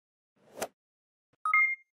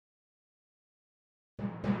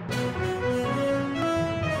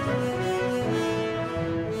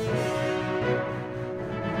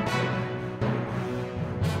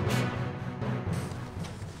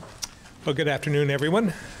Well, good afternoon,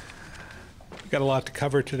 everyone. We've got a lot to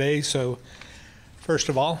cover today, so first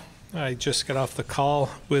of all, I just got off the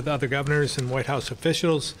call with other governors and White House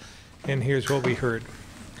officials, and here's what we heard.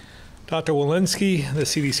 Dr. Walensky, the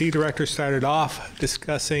CDC director, started off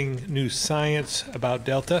discussing new science about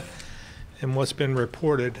Delta and what's been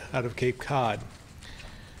reported out of Cape Cod.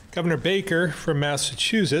 Governor Baker from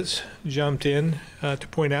Massachusetts jumped in to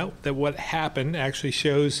point out that what happened actually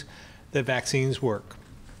shows that vaccines work.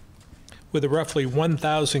 With the roughly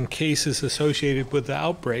 1,000 cases associated with the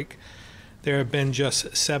outbreak, there have been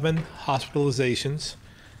just 7 hospitalizations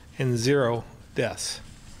and 0 deaths.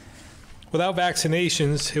 Without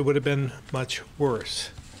vaccinations, it would have been much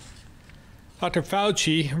worse. Dr.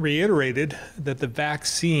 Fauci reiterated that the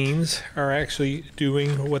vaccines are actually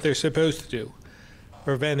doing what they're supposed to do,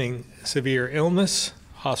 preventing severe illness,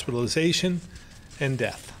 hospitalization, and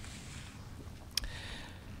death.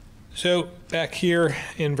 So back here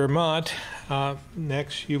in Vermont,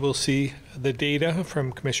 next you will see the data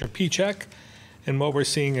from Commissioner Pieciak and what we're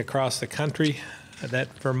seeing across the country,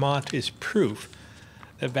 that Vermont is proof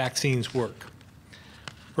that vaccines work.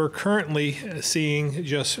 We're currently seeing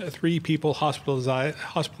just 3 people hospitalized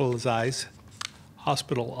from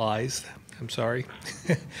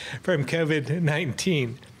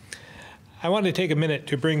COVID-19. I want to take a minute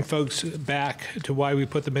to bring folks back to why we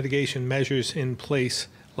put the mitigation measures in place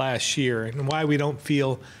last year and why we don't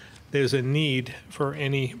feel there's a need for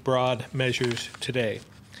any broad measures today.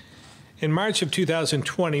 In March of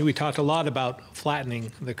 2020, we talked a lot about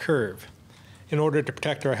flattening the curve in order to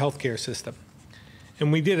protect our healthcare system.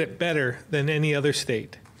 And we did it better than any other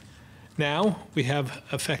state. Now we have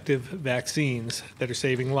effective vaccines that are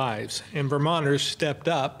saving lives, and Vermonters stepped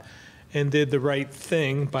up and did the right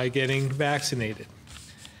thing by getting vaccinated.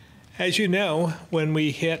 As you know, when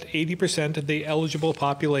we hit 80% of the eligible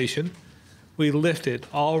population, we lifted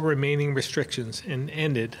all remaining restrictions and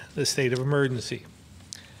ended the state of emergency.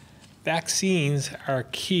 Vaccines are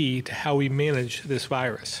key to how we manage this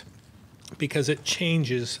virus because it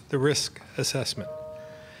changes the risk assessment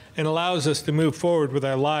and allows us to move forward with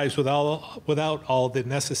our lives without all the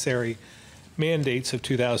necessary mandates of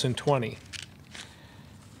 2020.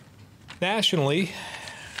 Nationally,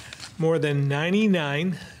 more than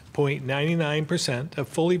 99.99% of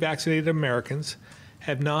fully vaccinated Americans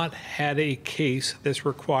have not had a case that's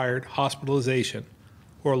required hospitalization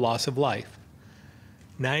or loss of life.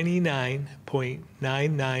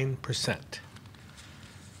 99.99%.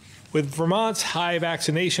 With Vermont's high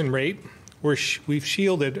vaccination rate, we've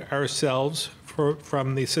shielded ourselves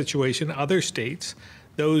from the situation other states,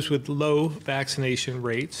 those with low vaccination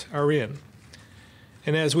rates, are in.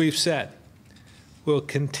 And as we've said, we'll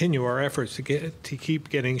continue our efforts to keep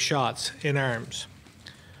getting shots in arms.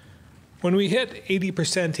 When we hit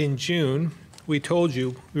 80% in June, we told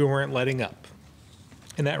you we weren't letting up.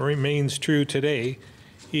 And that remains true today,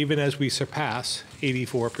 even as we surpass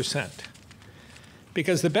 84%.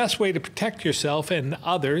 Because the best way to protect yourself and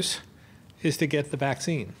others is to get the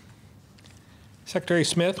vaccine. Secretary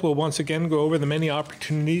Smith will once again go over the many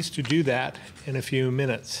opportunities to do that in a few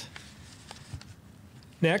minutes.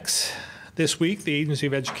 Next, this week, the Agency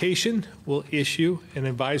of Education will issue an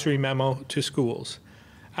advisory memo to schools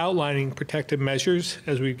outlining protective measures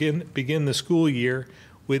as we begin the school year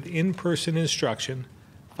with in-person instruction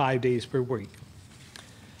 5 days per week.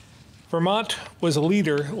 Vermont was a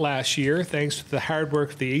leader last year thanks to the hard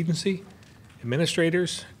work of the agency,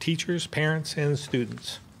 administrators, teachers, parents, and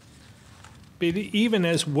students. But even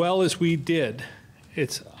as well as we did,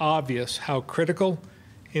 it's obvious how critical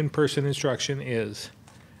in-person instruction is.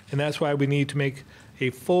 And that's why we need to make a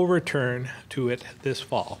full return to it this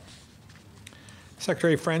fall.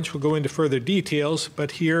 Secretary French will go into further details,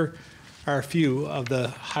 but here are a few of the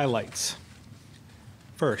highlights.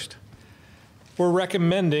 First, we're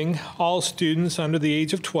recommending all students under the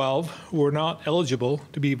age of 12 who are not eligible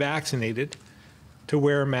to be vaccinated to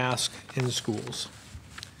wear a mask in schools.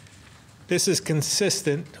 This is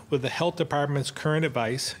consistent with the health department's current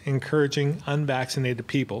advice encouraging unvaccinated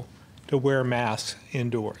people to wear masks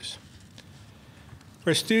indoors.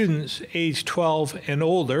 For students aged 12 and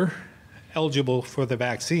older eligible for the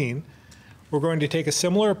vaccine, we're going to take a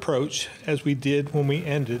similar approach as we did when we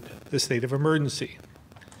ended the state of emergency.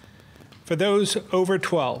 For those over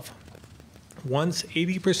 12, once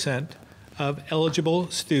 80% of eligible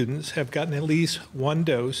students have gotten at least 1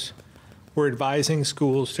 dose, we're advising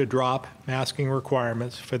schools to drop masking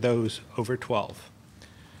requirements for those over 12.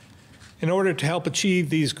 In order to help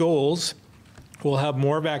achieve these goals, we'll have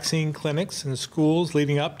more vaccine clinics in schools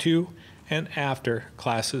leading up to and after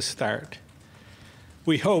classes start.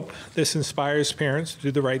 We hope this inspires parents to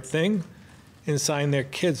do the right thing and sign their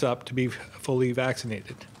kids up to be fully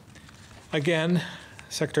vaccinated. Again,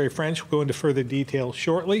 Secretary French will go into further detail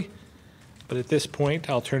shortly, but at this point,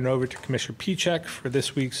 I'll turn it over to Commissioner Pieciak for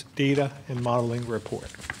this week's data and modeling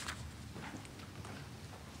report.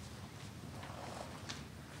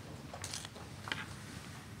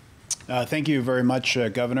 Thank you very much,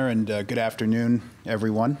 Governor, and good afternoon,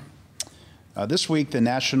 everyone. This week, the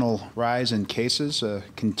national rise in cases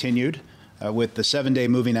continued, with the 7-day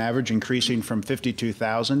moving average increasing from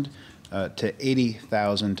 52,000 to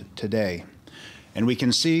 80,000 today. And we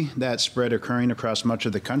can see that spread occurring across much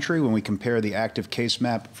of the country when we compare the active case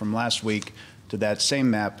map from last week to that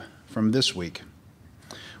same map from this week.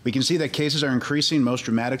 We can see that cases are increasing most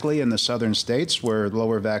dramatically in the southern states where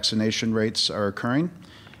lower vaccination rates are occurring,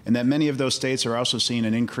 and that many of those states are also seeing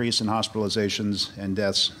an increase in hospitalizations and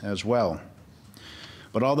deaths as well.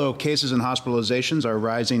 But although cases and hospitalizations are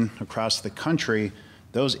rising across the country,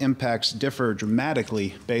 those impacts differ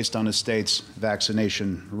dramatically based on a state's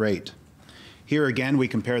vaccination rate. Here again, we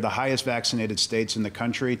compare the highest vaccinated states in the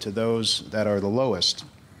country to those that are the lowest.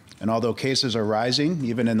 And although cases are rising,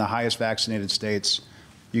 even in the highest vaccinated states,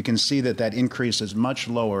 you can see that that increase is much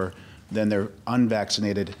lower than their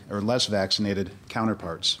unvaccinated or less vaccinated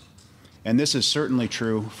counterparts. And this is certainly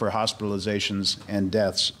true for hospitalizations and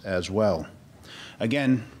deaths as well.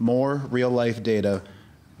 Again, more real-life data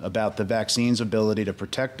about the vaccine's ability to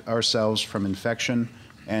protect ourselves from infection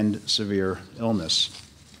and severe illness.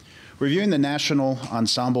 Reviewing the national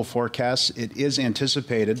ensemble forecasts, it is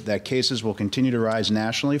anticipated that cases will continue to rise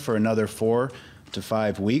nationally for another 4 to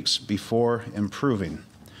 5 weeks before improving.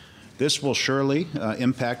 This will surely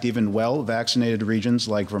impact even well-vaccinated regions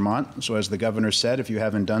like Vermont. So as the governor said, if you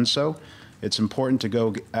haven't done so, it's important to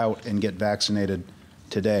go out and get vaccinated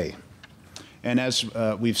today. And as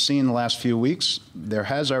we've seen the last few weeks, there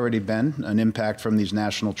has already been an impact from these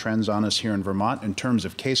national trends on us here in Vermont in terms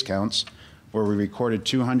of case counts, where we recorded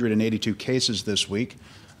 282 cases this week,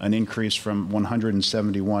 an increase from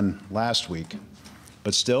 171 last week.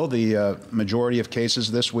 But still, the majority of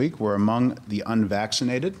cases this week were among the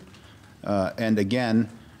unvaccinated. And again,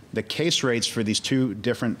 the case rates for these two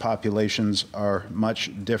different populations are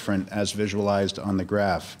much different as visualized on the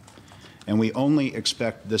graph. And we only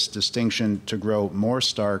expect this distinction to grow more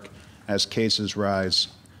stark as cases rise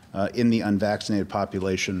in the unvaccinated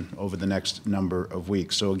population over the next number of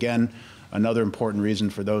weeks. So again, another important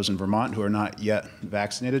reason for those in Vermont who are not yet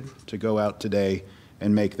vaccinated to go out today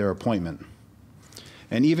and make their appointment.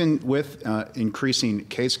 And even with increasing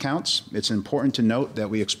case counts, it's important to note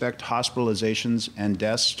that we expect hospitalizations and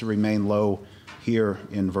deaths to remain low here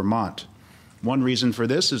in Vermont. One reason for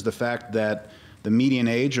this is the fact that the median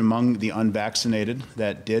age among the unvaccinated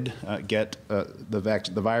that did get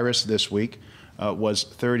the virus this week was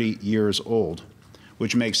 30 years old,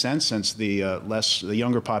 which makes sense since the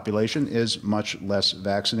younger population is much less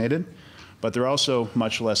vaccinated, but they're also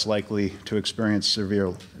much less likely to experience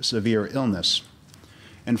severe illness.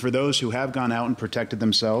 And for those who have gone out and protected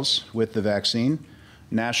themselves with the vaccine,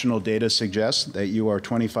 national data suggests that you are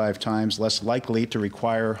 25 times less likely to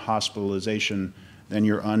require hospitalization than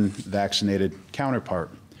your unvaccinated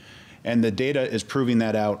counterpart. And the data is proving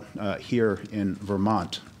that out here in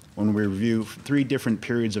Vermont. When we review 3 different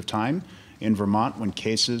periods of time in Vermont when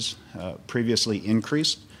cases previously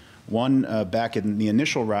increased, one back in the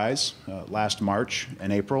initial rise last March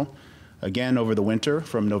and April, again over the winter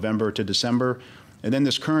from November to December, and then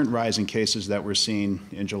this current rise in cases that we're seeing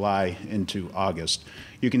in July into August.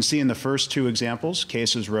 You can see in the first 2 examples,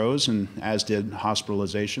 cases rose, and as did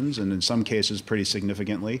hospitalizations, and in some cases pretty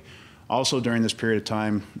significantly. Also during this period of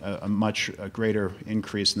time, a much greater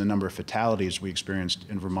increase in the number of fatalities we experienced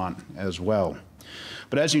in Vermont as well.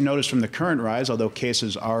 But as you notice from the current rise, although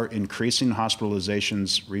cases are increasing,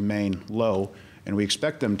 hospitalizations remain low, and we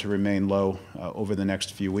expect them to remain low over the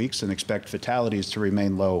next few weeks, and expect fatalities to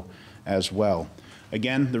remain low as well.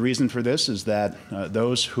 Again, the reason for this is that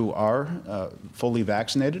those who are fully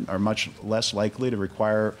vaccinated are much less likely to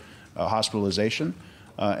require hospitalization,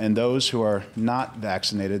 and those who are not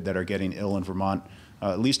vaccinated that are getting ill in Vermont,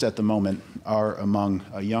 at least at the moment, are among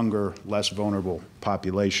a younger, less vulnerable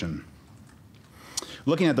population.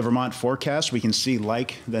 Looking at the Vermont forecast, we can see,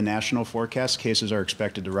 like the national forecast, cases are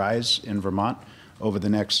expected to rise in Vermont over the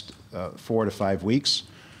next 4 to 5 weeks.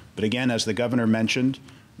 But again, as the governor mentioned,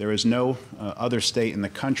 there is no other state in the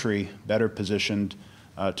country better positioned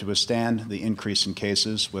to withstand the increase in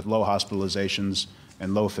cases with low hospitalizations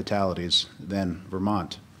and low fatalities than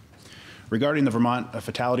Vermont. Regarding the Vermont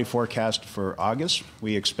fatality forecast for August,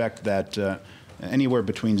 we expect that anywhere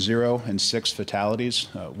between 0 and 6 fatalities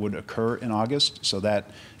would occur in August. So that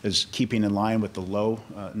is keeping in line with the low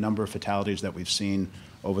number of fatalities that we've seen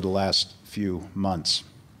over the last few months.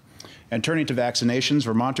 And turning to vaccinations,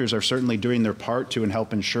 Vermonters are certainly doing their part to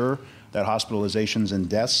help ensure that hospitalizations and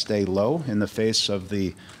deaths stay low in the face of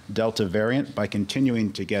the Delta variant by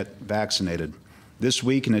continuing to get vaccinated. This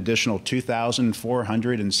week, an additional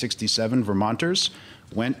 2,467 Vermonters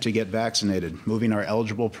went to get vaccinated, moving our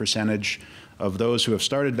eligible percentage of those who have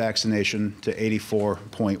started vaccination to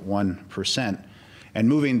 84.1%, and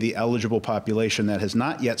moving the eligible population that has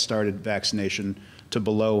not yet started vaccination to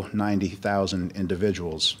below 90,000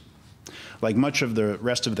 individuals. Like much of the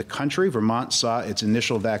rest of the country, Vermont saw its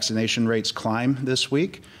initial vaccination rates climb this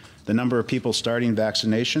week. The number of people starting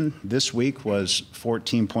vaccination this week was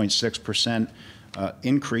 14.6%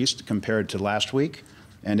 increased compared to last week,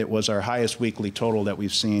 and it was our highest weekly total that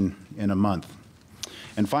we've seen in a month.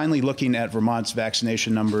 And finally, looking at Vermont's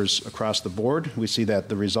vaccination numbers across the board, we see that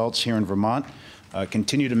the results here in Vermont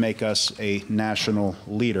continue to make us a national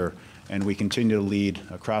leader, and we continue to lead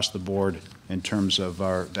across the board in terms of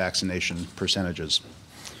our vaccination percentages.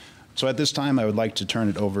 So at this time, I would like to turn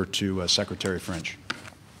it over to Secretary French.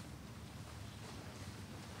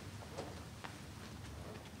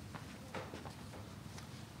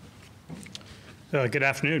 Good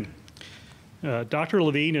afternoon. Dr.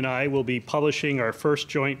 Levine and I will be publishing our first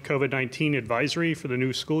joint COVID-19 advisory for the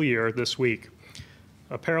new school year this week.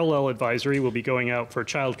 A parallel advisory will be going out for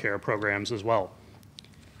childcare programs as well.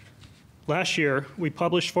 Last year, we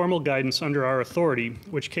published formal guidance under our authority,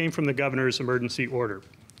 which came from the governor's emergency order.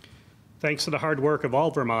 Thanks to the hard work of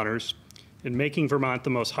all Vermonters in making Vermont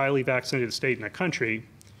the most highly vaccinated state in the country,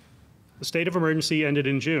 the state of emergency ended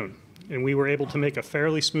in June, and we were able to make a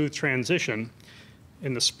fairly smooth transition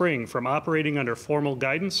in the spring from operating under formal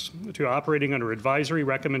guidance to operating under advisory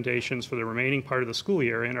recommendations for the remaining part of the school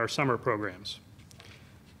year in our summer programs.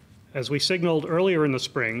 As we signaled earlier in the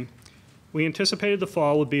spring, we anticipated the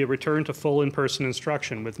fall would be a return to full in-person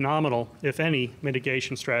instruction with nominal, if any,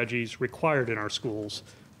 mitigation strategies required in our schools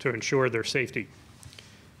to ensure their safety.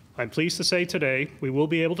 I'm pleased to say today we will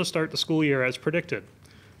be able to start the school year as predicted,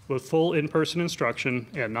 with full in-person instruction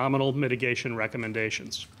and nominal mitigation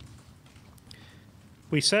recommendations.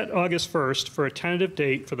 We set August 1st for a tentative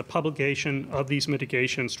date for the publication of these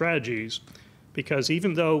mitigation strategies because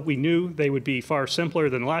even though we knew they would be far simpler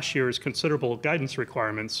than last year's considerable guidance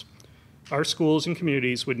requirements, our schools and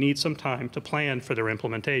communities would need some time to plan for their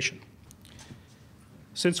implementation.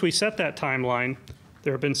 Since we set that timeline,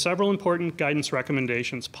 there have been several important guidance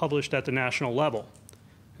recommendations published at the national level,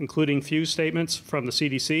 including few statements from the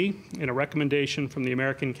CDC and a recommendation from the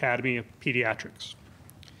American Academy of Pediatrics.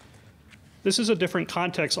 This is a different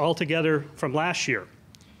context altogether from last year,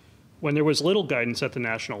 when there was little guidance at the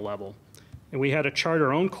national level, and we had to chart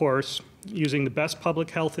our own course using the best public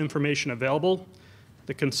health information available,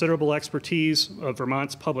 the considerable expertise of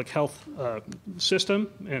Vermont's public health system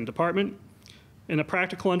and department, and a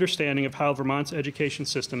practical understanding of how Vermont's education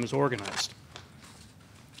system is organized.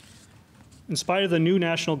 In spite of the new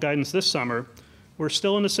national guidance this summer, we're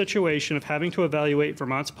still in the situation of having to evaluate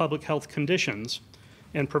Vermont's public health conditions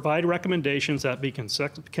and provide recommendations that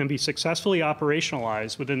can be successfully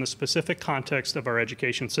operationalized within the specific context of our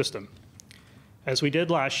education system. As we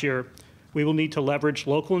did last year, we will need to leverage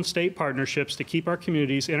local and state partnerships to keep our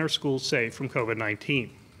communities and our schools safe from COVID-19.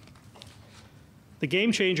 The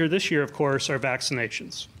game changer this year, of course, are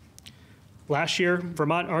vaccinations. Last year,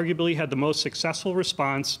 Vermont arguably had the most successful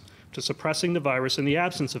response to suppressing the virus in the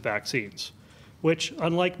absence of vaccines, which,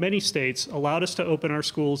 unlike many states, allowed us to open our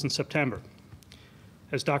schools in September.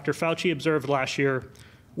 As Dr. Fauci observed last year,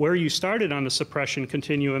 where you started on the suppression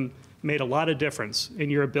continuum made a lot of difference in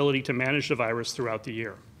your ability to manage the virus throughout the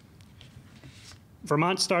year.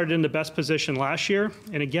 Vermont started in the best position last year,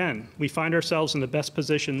 and again, we find ourselves in the best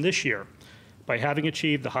position this year by having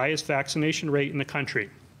achieved the highest vaccination rate in the country.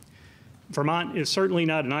 Vermont is certainly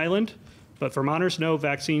not an island, but Vermonters know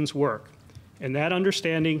vaccines work, and that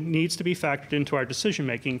understanding needs to be factored into our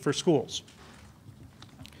decision-making for schools.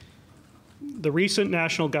 The recent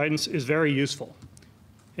national guidance is very useful.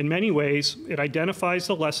 In many ways, it identifies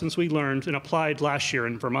the lessons we learned and applied last year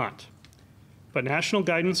in Vermont. But national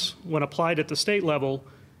guidance, when applied at the state level,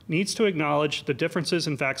 needs to acknowledge the differences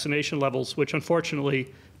in vaccination levels, which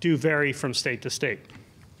unfortunately do vary from state to state.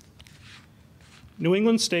 New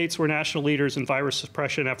England states were national leaders in virus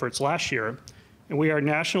suppression efforts last year, and we are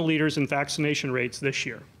national leaders in vaccination rates this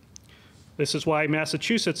year. This is why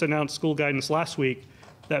Massachusetts announced school guidance last week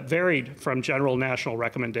that varied from general national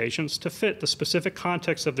recommendations to fit the specific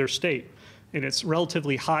context of their state and its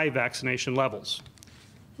relatively high vaccination levels.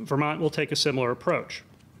 Vermont will take a similar approach.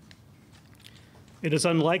 It is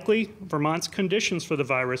unlikely Vermont's conditions for the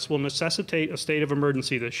virus will necessitate a state of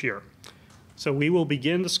emergency this year. So we will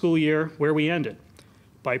begin the school year where we ended,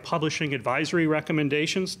 by publishing advisory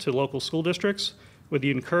recommendations to local school districts with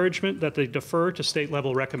the encouragement that they defer to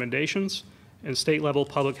state-level recommendations and state-level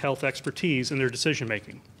public health expertise in their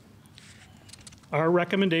decision-making. Our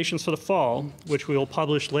recommendations for the fall, which we will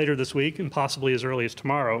publish later this week and possibly as early as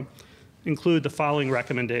tomorrow, include the following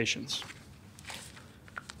recommendations.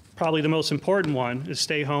 Probably the most important one is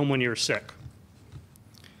stay home when you're sick.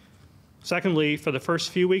 Secondly, for the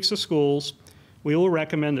first few weeks of schools, we will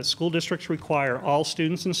recommend that school districts require all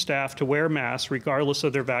students and staff to wear masks regardless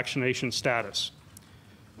of their vaccination status.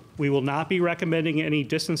 We will not be recommending any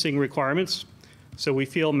distancing requirements, so we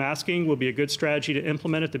feel masking will be a good strategy to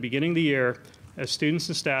implement at the beginning of the year as students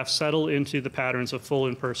and staff settle into the patterns of full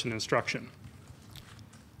in-person instruction.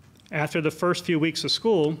 After the first few weeks of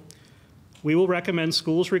school, we will recommend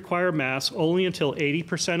schools require masks only until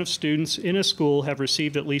 80% of students in a school have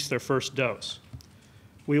received at least their first dose.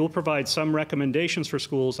 We will provide some recommendations for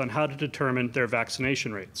schools on how to determine their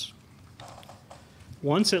vaccination rates.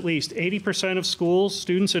 Once at least 80% of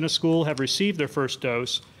students in a school have received their first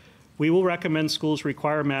dose, we will recommend schools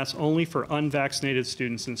require masks only for unvaccinated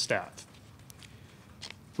students and staff.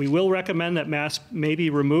 We will recommend that masks may be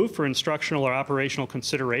removed for instructional or operational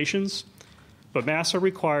considerations, but masks are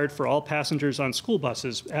required for all passengers on school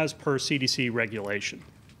buses as per CDC regulation.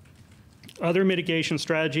 Other mitigation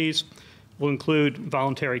strategies will include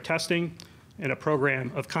voluntary testing and a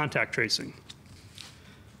program of contact tracing.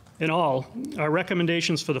 In all, our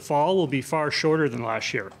recommendations for the fall will be far shorter than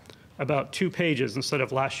last year, about 2 pages instead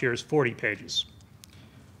of last year's 40 pages.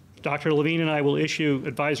 Dr. Levine and I will issue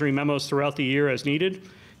advisory memos throughout the year as needed,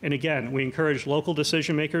 and again, we encourage local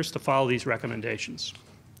decision makers to follow these recommendations.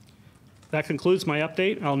 That concludes my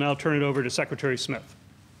update. I'll now turn it over to Secretary Smith.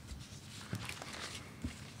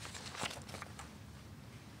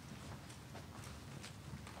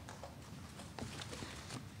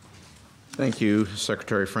 Thank you,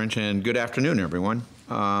 Secretary French, and good afternoon, everyone.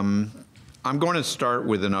 I'm going to start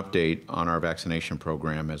with an update on our vaccination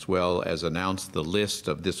program, as well as announce the list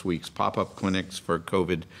of this week's pop-up clinics for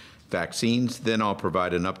COVID vaccines. Then I'll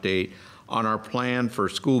provide an update on our plan for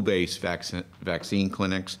school-based vaccine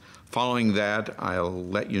clinics. Following that, I'll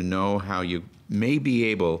let you know how you may be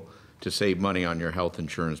able to save money on your health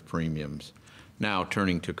insurance premiums. Now,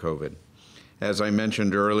 turning to COVID. As I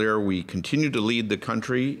mentioned earlier, we continue to lead the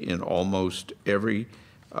country in almost every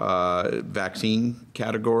vaccine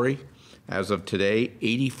category. As of today,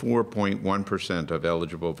 84.1% of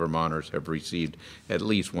eligible Vermonters have received at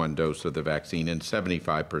least one dose of the vaccine, and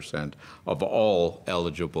 75% of all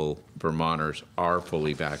eligible Vermonters are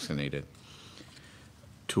fully vaccinated.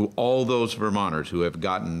 To all those Vermonters who have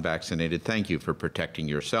gotten vaccinated, thank you for protecting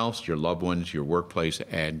yourselves, your loved ones, your workplace,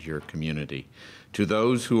 and your community. To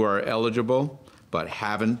those who are eligible but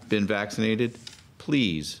haven't been vaccinated,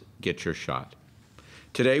 please get your shot.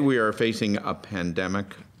 Today we are facing a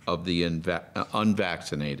pandemic of the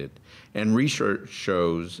unvaccinated, and research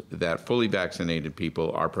shows that fully vaccinated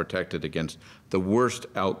people are protected against the worst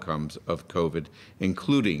outcomes of COVID,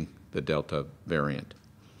 including the Delta variant.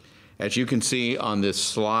 As you can see on this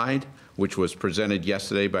slide, which was presented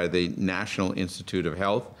yesterday by the National Institute of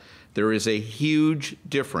Health, there is a huge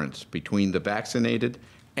difference between the vaccinated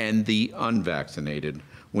and the unvaccinated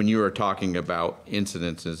when you are talking about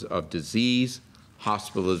incidences of disease,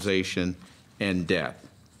 hospitalization, and death.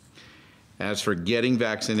 As for getting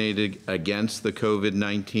vaccinated against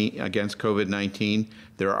COVID-19,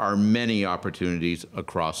 there are many opportunities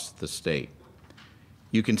across the state.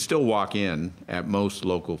 You can still walk in at most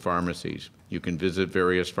local pharmacies. You can visit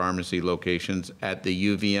various pharmacy locations at the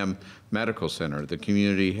UVM Medical Center, the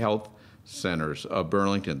Community Health Centers of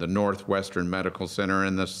Burlington, the Northwestern Medical Center,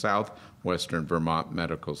 and the Southwestern Vermont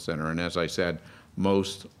Medical Center, and as I said,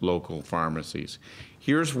 most local pharmacies.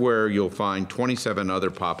 Here's where you'll find 27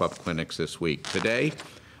 other pop-up clinics this week. Today,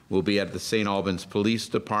 we'll be at the St. Albans Police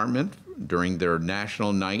Department during their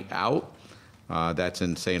National Night Out. That's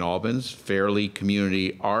in St. Albans, Fairleigh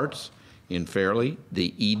Community Arts in Fairleigh,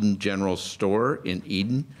 the Eden General Store in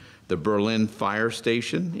Eden, the Berlin Fire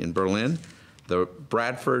Station in Berlin, the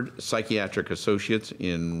Bradford Psychiatric Associates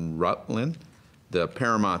in Rutland, the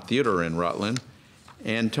Paramount Theater in Rutland,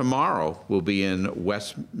 and tomorrow we'll be in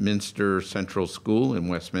Westminster Central School in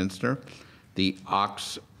Westminster, the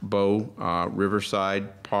Oxbow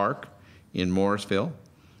Riverside Park in Morrisville,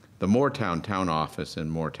 the Moortown Town Office in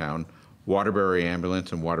Moortown, Waterbury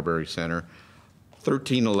Ambulance and Waterbury Center,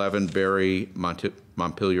 1311 Barry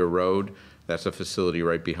Montpelier Road, That's a facility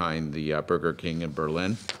right behind the Burger King in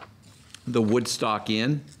Berlin. The Woodstock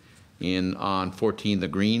Inn on 14 The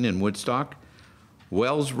Green in Woodstock.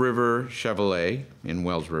 Wells River Chevrolet in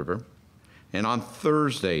Wells River. And on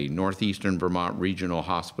Thursday, Northeastern Vermont Regional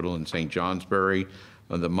Hospital in St. Johnsbury,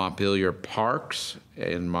 the Montpelier Parks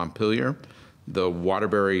in Montpelier, the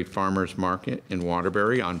Waterbury Farmers Market in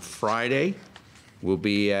Waterbury. On Friday, we'll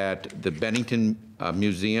be at the Bennington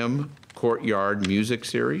Museum Courtyard Music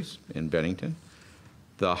Series in Bennington,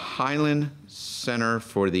 the Highland Center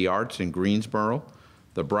for the Arts in Greensboro,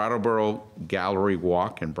 the Brattleboro Gallery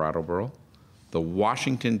Walk in Brattleboro, the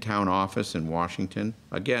Washington Town Office in Washington,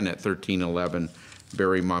 again at 1311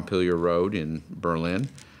 Barry Montpelier Road in Berlin,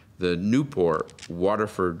 the Newport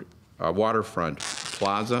Waterfront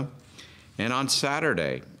Plaza, and on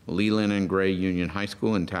Saturday, Leland and Gray Union High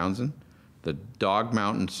School in Townsend, the Dog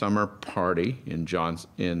Mountain Summer Party in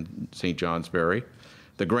St. Johnsbury,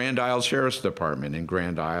 the Grand Isle Sheriff's Department in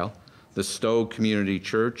Grand Isle, the Stowe Community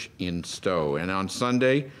Church in Stowe. And on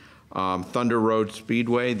Sunday, Thunder Road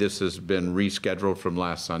Speedway. This has been rescheduled from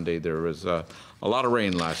last Sunday. There was a lot of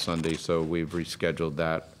rain last Sunday, so we've rescheduled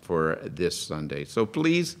that for this Sunday. So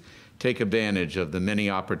please take advantage of the many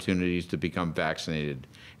opportunities to become vaccinated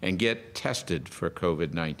and get tested for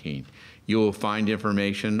COVID-19. You will find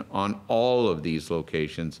information on all of these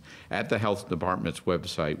locations at the Health Department's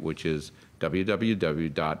website, which is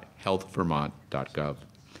www.healthvermont.gov.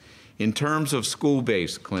 In terms of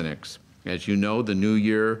school-based clinics, as you know, the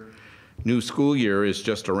new school year is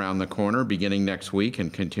just around the corner, beginning next week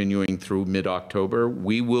and continuing through mid-October.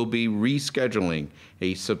 We will be rescheduling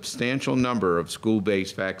a substantial number of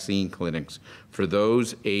school-based vaccine clinics for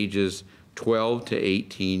those ages 12 to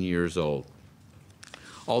 18 years old.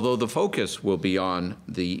 Although the focus will be on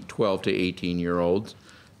the 12 to 18-year-olds,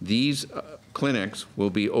 these clinics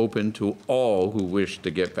will be open to all who wish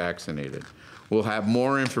to get vaccinated. We'll have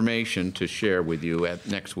more information to share with you at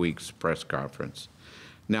next week's press conference.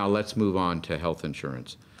 Now let's move on to health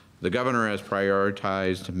insurance. The governor has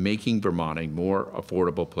prioritized making Vermont a more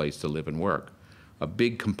affordable place to live and work. A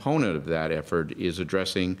big component of that effort is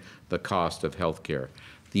addressing the cost of health care.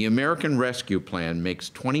 The American Rescue Plan makes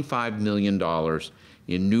 $25 million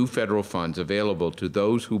in new federal funds available to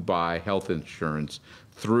those who buy health insurance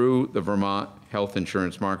through the Vermont Health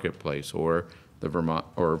Insurance Marketplace or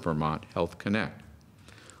Vermont Health Connect.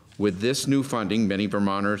 With this new funding, many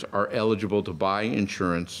Vermonters are eligible to buy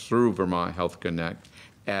insurance through Vermont Health Connect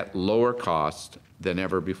at lower cost than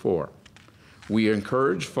ever before. We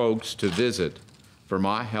encourage folks to visit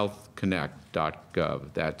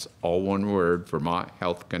vermonthealthconnect.gov. That's all one word,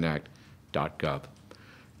 vermonthealthconnect.gov,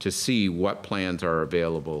 to see what plans are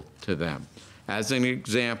available to them. As an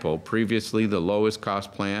example, previously the lowest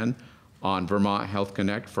cost plan on Vermont Health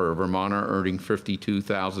Connect for a Vermonter earning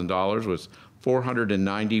 $52,000 was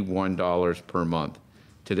 $491 per month.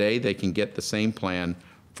 Today, they can get the same plan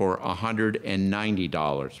for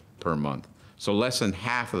 $190 per month, so less than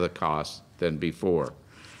half of the cost than before.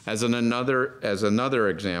 As another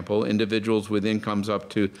example, individuals with incomes up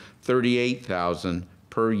to $38,000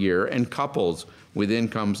 per year and couples with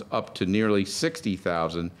incomes up to nearly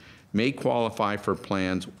 $60,000 may qualify for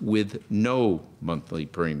plans with no monthly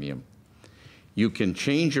premium. You can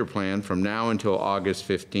change your plan from now until August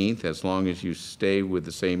 15th as long as you stay with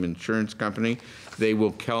the same insurance company. They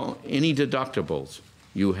will count any deductibles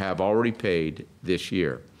you have already paid this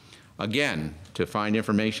year. Again, to find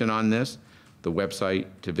information on this, the website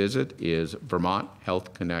to visit is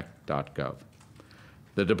vermonthealthconnect.gov.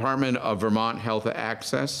 The Department of Vermont Health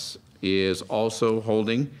Access is also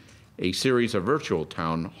holding a series of virtual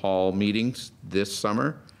town hall meetings this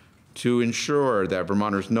summer to ensure that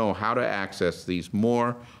Vermonters know how to access these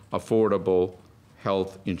more affordable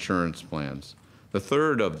health insurance plans. The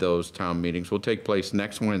third of those town meetings will take place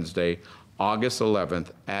next Wednesday, August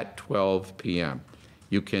 11th at 12 p.m.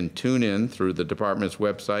 You can tune in through the department's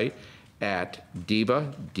website at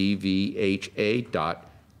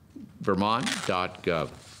dva.vermont.gov.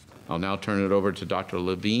 I'll now turn it over to Dr.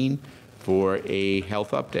 Levine for a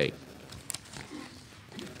health update.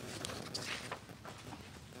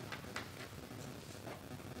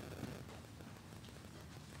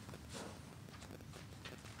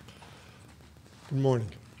 Good morning.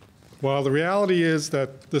 While the reality is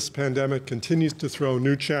that this pandemic continues to throw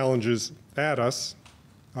new challenges at us,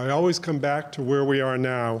 I always come back to where we are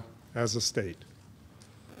now as a state.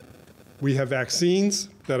 We have vaccines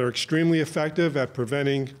that are extremely effective at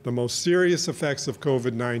preventing the most serious effects of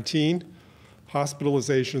COVID-19,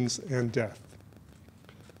 hospitalizations, and death.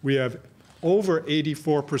 We have over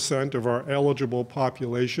 84% of our eligible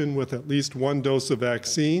population with at least one dose of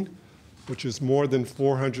vaccine, which is more than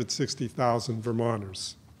 460,000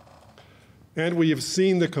 Vermonters. And we have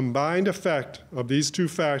seen the combined effect of these two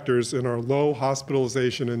factors in our low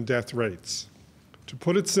hospitalization and death rates. To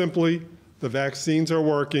put it simply, the vaccines are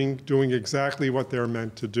working, doing exactly what they're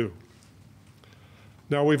meant to do.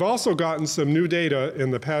 Now, we've also gotten some new data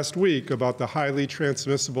in the past week about the highly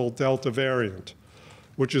transmissible Delta variant,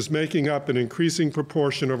 which is making up an increasing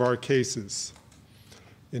proportion of our cases.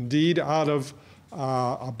 Indeed, out of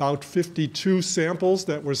about 52 samples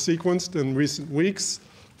that were sequenced in recent weeks,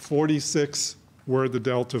 46 were the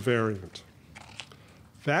Delta variant.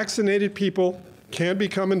 Vaccinated people can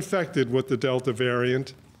become infected with the Delta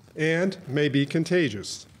variant and may be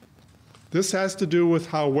contagious. This has to do with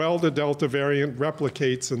how well the Delta variant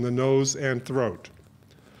replicates in the nose and throat.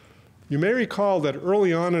 You may recall that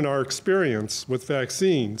early on in our experience with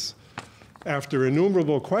vaccines, after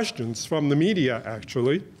innumerable questions from the media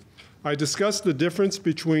actually, I discussed the difference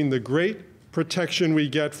between the great protection we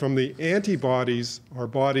get from the antibodies our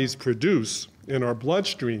bodies produce in our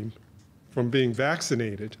bloodstream from being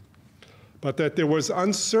vaccinated, but that there was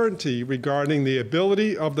uncertainty regarding the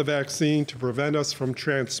ability of the vaccine to prevent us from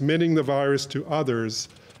transmitting the virus to others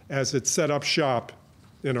as it set up shop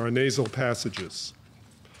in our nasal passages.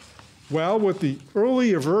 Well, with the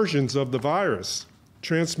earlier versions of the virus,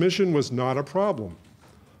 transmission was not a problem.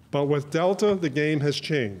 But with Delta, the game has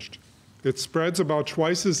changed. It spreads about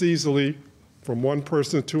twice as easily from one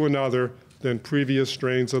person to another than previous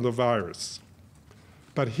strains of the virus.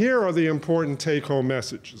 But here are the important take-home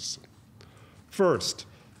messages. First,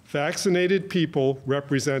 vaccinated people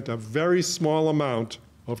represent a very small amount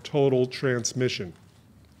of total transmission.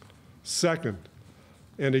 Second,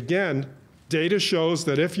 and again, data shows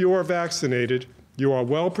that if you are vaccinated, you are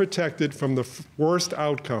well protected from the worst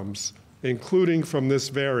outcomes, including from this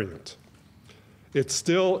variant. It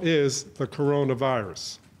still is the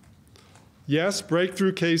coronavirus. Yes,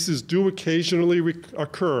 breakthrough cases do occasionally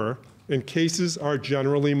occur, and cases are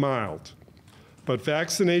generally mild. But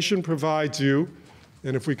vaccination provides you,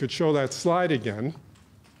 and if we could show that slide again,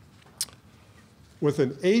 with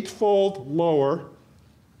an 8-fold lower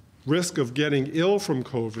risk of getting ill from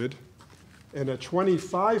COVID and a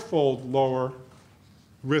 25-fold lower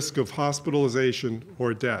risk of hospitalization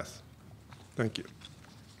or death. Thank you.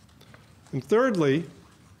 And thirdly,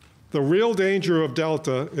 the real danger of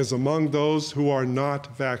Delta is among those who are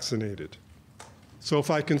not vaccinated. So if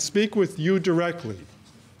I can speak with you directly,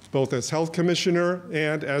 both as health commissioner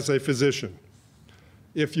and as a physician,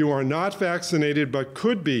 if you are not vaccinated but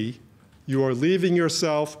could be, you are leaving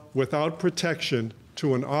yourself without protection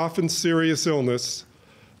to an often serious illness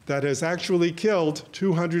that has actually killed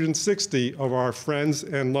 260 of our friends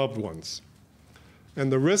and loved ones. And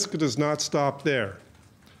the risk does not stop there.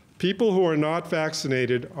 People who are not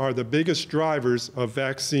vaccinated are the biggest drivers of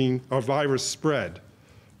virus spread,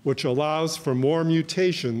 which allows for more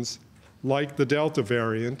mutations like the Delta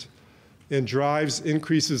variant and drives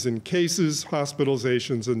increases in cases,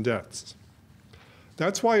 hospitalizations, and deaths.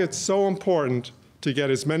 That's why it's so important to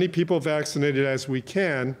get as many people vaccinated as we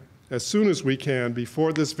can, as soon as we can,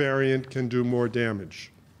 before this variant can do more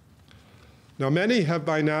damage. Now, many have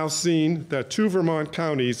by now seen that 2 Vermont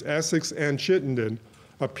counties, Essex and Chittenden,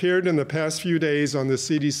 appeared in the past few days on the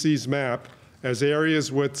CDC's map as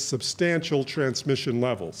areas with substantial transmission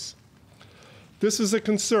levels. This is a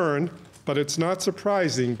concern, but it's not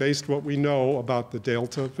surprising based on what we know about the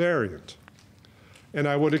Delta variant. And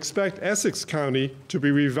I would expect Essex County to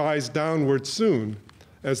be revised downward soon,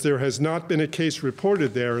 as there has not been a case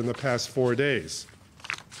reported there in the past 4 days.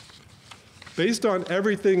 Based on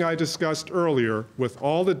everything I discussed earlier, with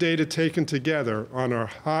all the data taken together on our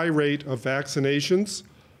high rate of vaccinations,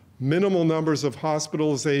 minimal numbers of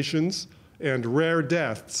hospitalizations, and rare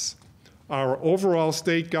deaths, our overall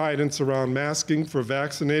state guidance around masking for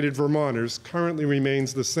vaccinated Vermonters currently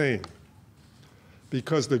remains the same,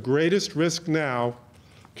 because the greatest risk now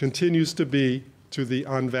continues to be to the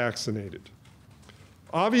unvaccinated.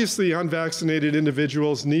 Obviously, unvaccinated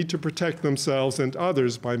individuals need to protect themselves and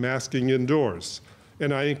others by masking indoors,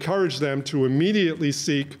 and I encourage them to immediately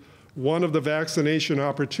seek one of the vaccination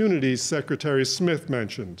opportunities Secretary Smith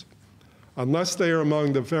mentioned, unless they are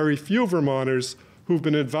among the very few Vermonters who've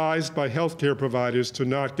been advised by healthcare providers to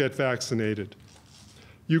not get vaccinated.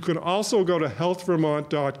 You can also go to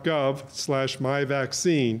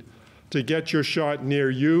healthvermont.gov/myvaccine to get your shot near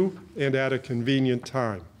you and at a convenient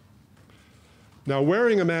time. Now,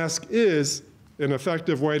 wearing a mask is an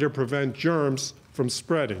effective way to prevent germs from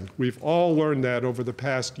spreading. We've all learned that over the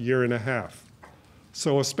past year and a half.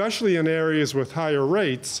 So especially in areas with higher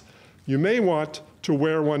rates, you may want to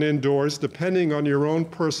wear one indoors depending on your own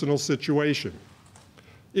personal situation.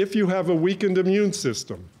 if you have a weakened immune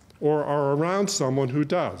system or are around someone who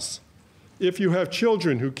does, if you have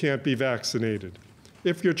children who can't be vaccinated,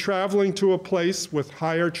 if you're traveling to a place with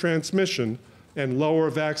higher transmission and lower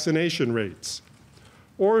vaccination rates,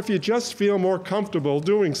 or if you just feel more comfortable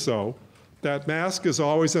doing so, that mask is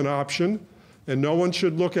always an option, and no one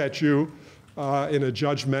should look at you in a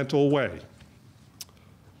judgmental way.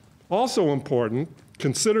 Also important,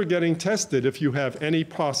 consider getting tested if you have any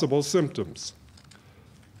possible symptoms.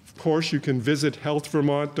 Of course, you can visit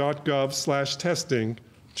healthvermont.gov/testing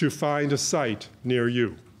to find a site near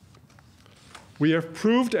you. We have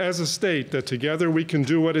proved as a state that together we can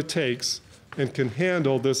do what it takes and can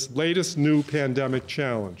handle this latest new pandemic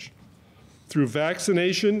challenge. Through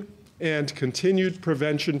vaccination and continued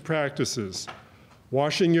prevention practices,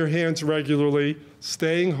 washing your hands regularly,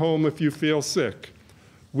 staying home if you feel sick,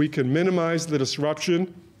 we can minimize the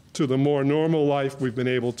disruption to the more normal life we've been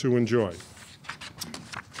able to enjoy.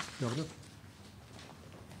 Governor?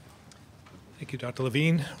 Thank you, Dr.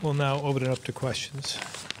 Levine. We'll now open it up to questions.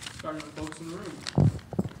 Starting with folks in the room.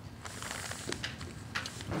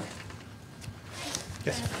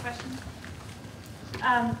 Yes. Can I ask a question?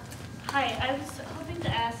 Hi, I was hoping to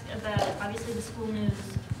ask about, obviously, the school news.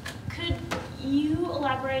 Could you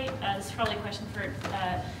elaborate, this is probably a question for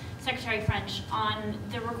Secretary French, on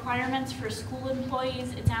the requirements for school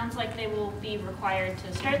employees? It sounds like they will be required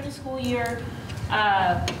to start the school year,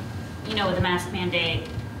 with a mask mandate.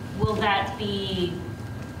 Will that be,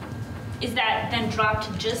 is that then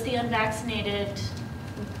dropped to just the unvaccinated?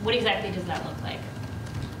 What exactly does that look like?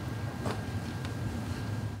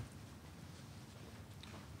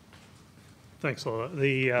 Thanks, Lola.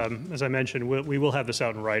 As I mentioned, we will have this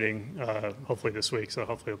out in writing, hopefully this week, so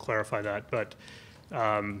hopefully we'll clarify that. But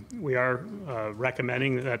we are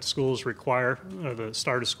recommending that schools require the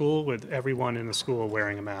start of school with everyone in the school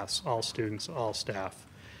wearing a mask, all students, all staff.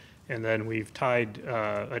 And then we've tied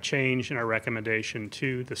a change in our recommendation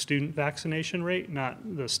to the student vaccination rate, not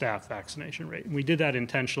the staff vaccination rate. And we did that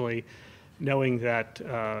intentionally, knowing that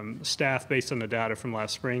staff, based on the data from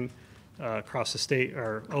last spring, across the state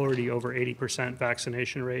are already over 80%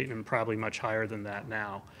 vaccination rate and probably much higher than that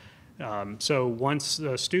now. So once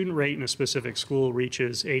the student rate in a specific school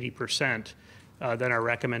reaches 80%, then our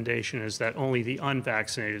recommendation is that only the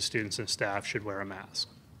unvaccinated students and staff should wear a mask.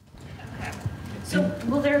 Okay. So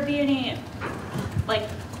will there be any,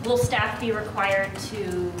 will staff be required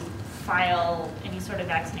to file any sort of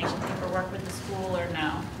vaccination paperwork with the school or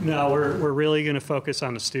no? No, we're really going to focus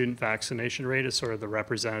on the student vaccination rate as sort of the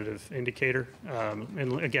representative indicator.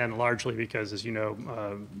 And again, largely because, as you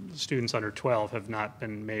know, students under 12 have not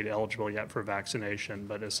been made eligible yet for vaccination.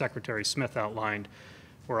 But as Secretary Smith outlined,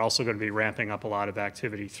 we're also going to be ramping up a lot of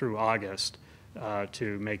activity through August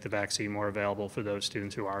to make the vaccine more available for those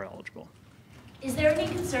students who are eligible. Is there any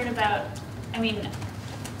concern about,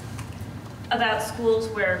 about schools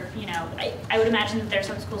where, I would imagine that there's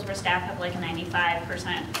some schools where staff have like a 95%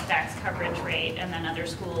 vax coverage rate, and then other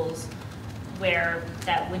schools where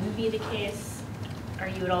that wouldn't be the case? Are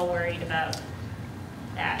you at all worried about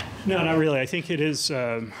that? No, not really. I think it is,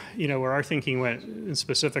 where our thinking went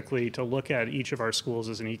specifically to look at each of our schools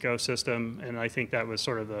as an ecosystem, and I think that was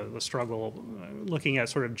sort of the struggle, looking at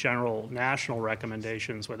sort of general national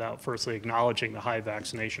recommendations without firstly acknowledging the high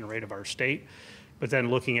vaccination rate of our state, but then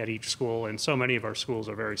looking at each school, and so many of our schools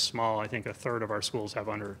are very small. I think a third of our schools have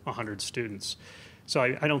under 100 students. So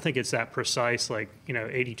I don't think it's that precise,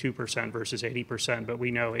 82% versus 80%, but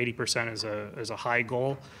we know 80% is a high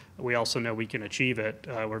goal. We also know we can achieve it.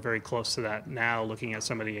 We're very close to that now, looking at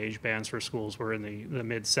some of the age bands for schools. We're in the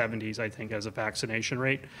mid-70s, I think, as a vaccination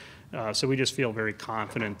rate. So we just feel very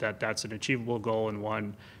confident that that's an achievable goal, and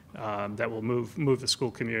one that will move the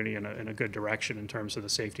school community in a good direction in terms of the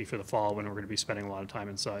safety for the fall, when we're going to be spending a lot of time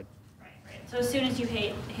inside. Right. So as soon as you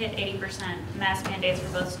hit 80%, mask mandates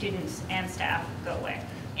for both students and staff go away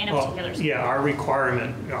in a particular school? Yeah, our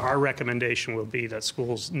recommendation will be that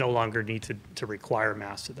schools no longer need to require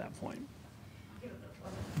masks at that point.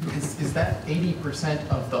 Is that 80%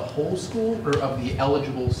 of the whole school or of the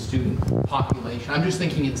eligible student population? I'm just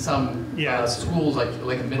thinking in some schools,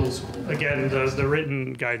 like a middle school. Again, the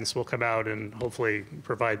written guidance will come out and hopefully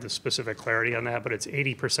provide the specific clarity on that, but it's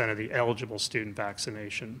 80% of the eligible student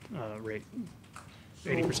vaccination rate.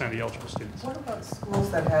 80% of the eligible students. What about schools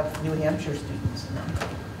that have New Hampshire students in them?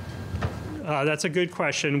 That's a good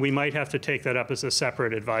question. We might have to take that up as a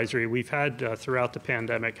separate advisory. We've had, throughout the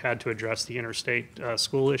pandemic, had to address the interstate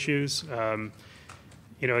school issues. Again,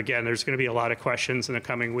 there's going to be a lot of questions in the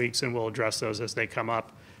coming weeks, and we'll address those as they come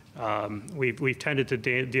up. We've tended to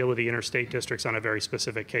deal with the interstate districts on a very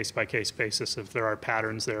specific case-by-case basis. If there are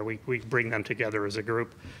patterns there, we bring them together as a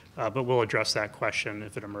group, but we'll address that question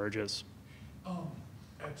if it emerges.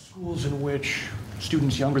 At schools in which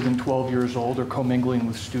students younger than 12 years old are commingling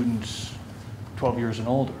with students 12 years and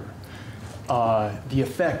older, the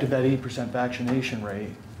effect of that 80% vaccination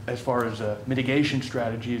rate as far as a mitigation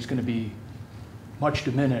strategy is going to be much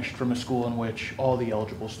diminished from a school in which all the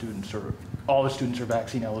students are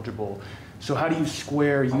vaccine eligible. So how do you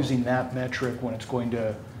square using that metric when it's going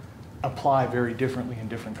to apply very differently in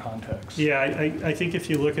different contexts? Yeah, I think if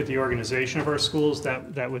you look at the organization of our schools,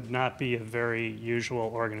 that would not be a very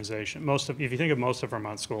usual organization. If you think of most of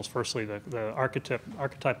Vermont schools, firstly, the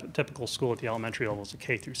archetypical school at the elementary level is a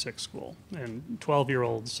K through 6 school, and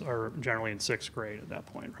 12-year-olds are generally in 6th grade at that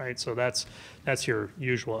point, right? So that's your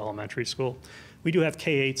usual elementary school. We do have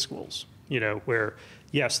K-8 schools, where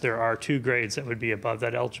yes, there are 2 grades that would be above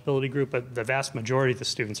that eligibility group, but the vast majority of the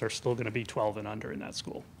students are still going to be 12 and under in that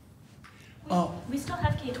school. We still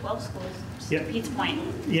have K-12 schools, just Yeah. to Pete's point.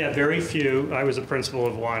 Yeah, very few. I was a principal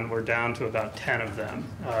of one. We're down to about 10 of them.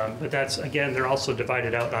 But that's, again, they're also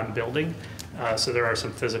divided out on building. So there are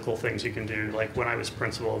some physical things you can do. Like when I was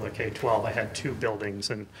principal of a K-12, I had 2 buildings,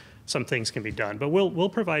 and some things can be done. But we'll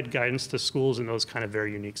provide guidance to schools in those kind of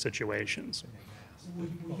very unique situations.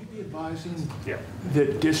 Would you be advising Yeah.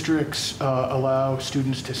 that districts allow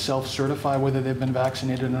students to self-certify whether they've been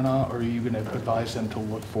vaccinated or not, or are you going to advise them to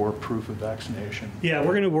look for proof of vaccination? Yeah,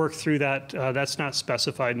 we're going to work through that. That's not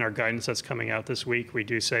specified in our guidance that's coming out this week. We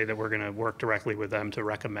do say that we're going to work directly with them to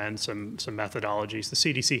recommend some methodologies. The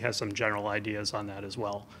CDC has some general ideas on that as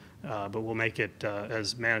well, but we'll make it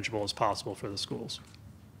as manageable as possible for the schools.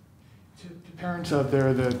 To parents out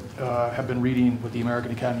there that have been reading what the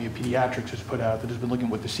American Academy of Pediatrics has put out, that has been looking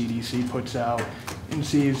at what the CDC puts out, and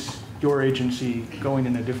sees your agency going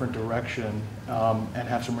in a different direction and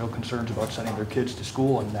have some real concerns about sending their kids to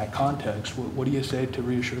school in that context, what do you say to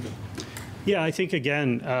reassure them? Yeah, I think,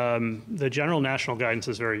 again, the general national guidance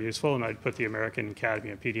is very useful, and I'd put the American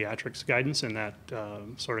Academy of Pediatrics guidance in that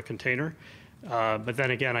sort of container. But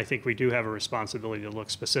then again, I think we do have a responsibility to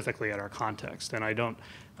look specifically at our context, and I don't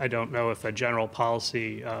know if a general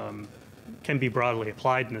policy can be broadly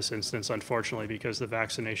applied in this instance, unfortunately, because the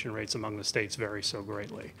vaccination rates among the states vary so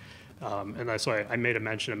greatly. And that's why I made a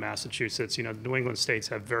mention of Massachusetts. The New England states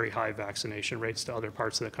have very high vaccination rates to other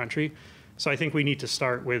parts of the country. So I think we need to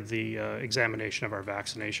start with the examination of our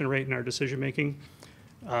vaccination rate in our decision making.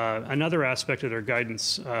 Another aspect of their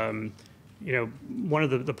guidance, one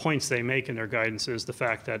of the points they make in their guidance is the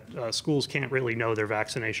fact that schools can't really know their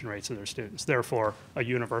vaccination rates of their students. Therefore, a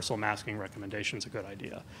universal masking recommendation is a good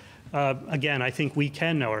idea. Again, I think we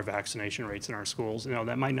can know our vaccination rates in our schools.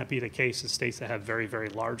 That might not be the case in states that have very, very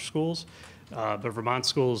large schools, but Vermont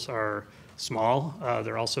schools are small.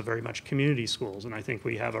 They're also very much community schools, and I think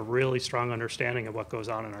we have a really strong understanding of what goes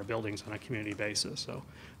on in our buildings on a community basis. So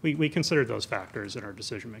we consider those factors in our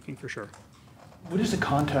decision making for sure. What is the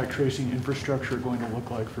contact tracing infrastructure going to look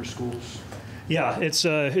like for schools? Yeah,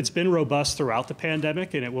 it's been robust throughout the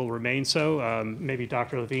pandemic, and it will remain so. Maybe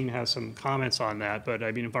Dr. Levine has some comments on that, but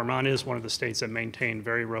I mean, Vermont is one of the states that maintained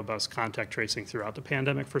very robust contact tracing throughout the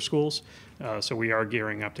pandemic for schools. So we are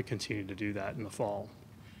gearing up to continue to do that in the fall.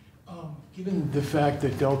 Given the fact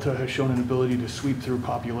that Delta has shown an ability to sweep through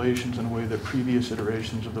populations in a way that previous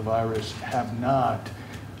iterations of the virus have not,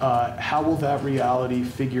 how will that reality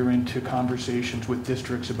figure into conversations with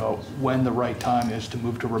districts about when the right time is to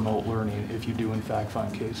move to remote learning if you do in fact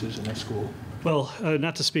find cases in a school? Well,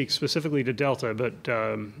 not to speak specifically to Delta, but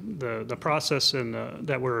the process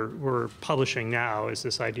that we're publishing now is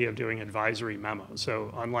this idea of doing advisory memos.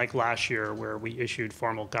 So unlike last year where we issued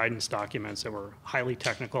formal guidance documents that were highly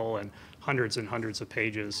technical and hundreds of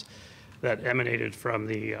pages that emanated from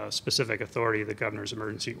the specific authority of the governor's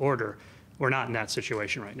emergency order, we're not in that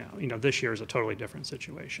situation right now. This year is a totally different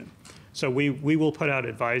situation. So we will put out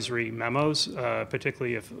advisory memos,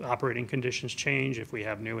 particularly if operating conditions change, if we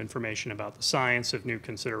have new information about the science, if new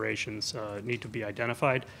considerations need to be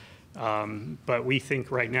identified. But we think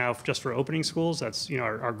right now, just for opening schools, that's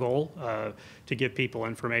our goal, to give people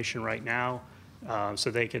information right now so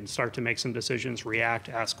they can start to make some decisions, react,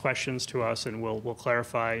 ask questions to us, and we'll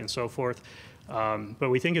clarify and so forth. But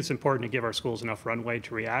we think it's important to give our schools enough runway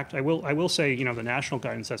to react. I will say, the national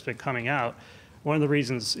guidance that's been coming out, one of the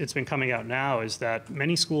reasons it's been coming out now is that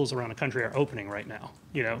many schools around the country are opening right now,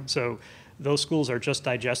 So those schools are just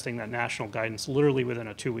digesting that national guidance literally within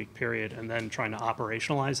a 2-week period and then trying to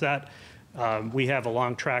operationalize that. We have a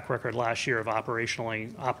long track record last year of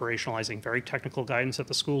operationalizing very technical guidance at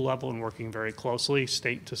the school level and working very closely,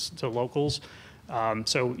 state to locals.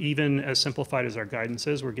 So even as simplified as our guidance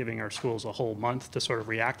is, we're giving our schools a whole month to sort of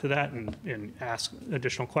react to that and ask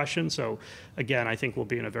additional questions. So again, I think we'll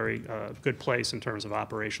be in a very good place in terms of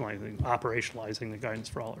operationalizing the guidance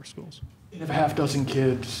for all our schools. And if a half dozen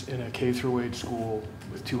kids in a K through 8 school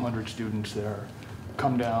with 200 students there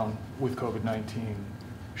come down with COVID-19,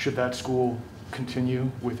 should that school continue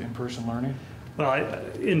with in-person learning? Well,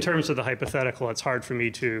 in terms of the hypothetical, it's hard for me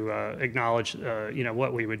to acknowledge,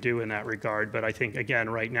 what we would do in that regard. But I think, again,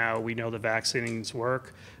 right now, we know the vaccines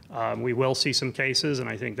work. We will see some cases, and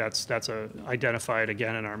I think that's identified,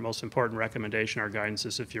 again, in our most important recommendation. Our guidance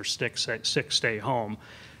is if you're sick, stay home.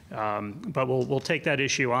 But we'll take that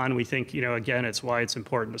issue on. We think, again, it's why it's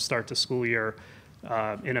important to start the school year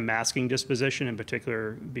in a masking disposition, in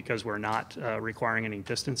particular because we're not requiring any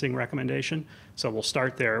distancing recommendation. So we'll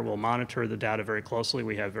start there. We'll monitor the data very closely.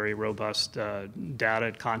 We have very robust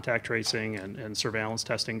data, contact tracing, and surveillance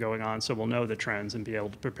testing going on. So we'll know the trends and be able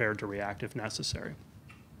to prepare to react if necessary.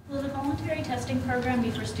 Will the voluntary testing program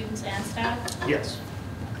be for students and staff? Yes.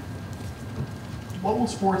 What will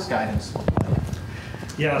sports guidance look like?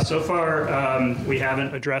 Yeah, so far we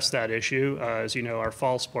haven't addressed that issue. As you know, our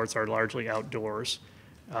fall sports are largely outdoors.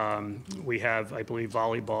 We have, I believe,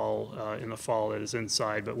 volleyball in the fall that is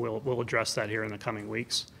inside, but we'll address that here in the coming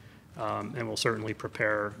weeks. And we'll certainly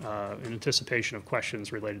prepare in anticipation of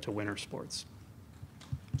questions related to winter sports.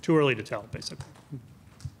 Too early to tell, basically.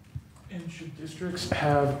 And should districts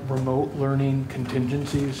have remote learning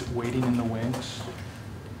contingencies waiting in the wings?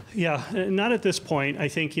 Yeah, not at this point. I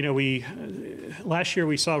think, last year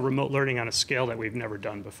we saw remote learning on a scale that we've never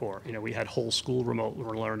done before. We had whole school remote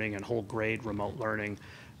learning and whole grade remote learning.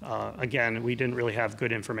 Again, we didn't really have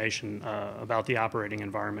good information about the operating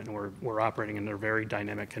environment, and we're operating under very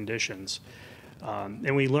dynamic conditions.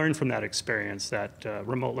 And we learned from that experience that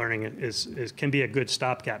remote learning can be a good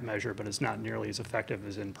stopgap measure, but it's not nearly as effective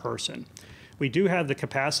as in person. We do have the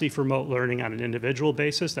capacity for remote learning on an individual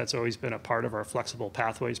basis. That's always been a part of our Flexible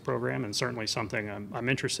Pathways program, and certainly something I'm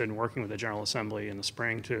interested in working with the General Assembly in the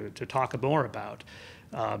spring to talk more about.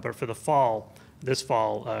 But for this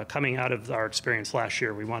fall, coming out of our experience last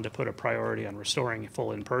year, we wanted to put a priority on restoring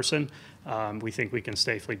full in-person. We think we can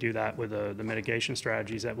safely do that with the mitigation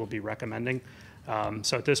strategies that we'll be recommending.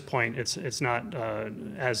 So at this point, it's not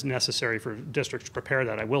as necessary for districts to prepare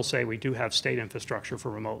that. I will say we do have state infrastructure for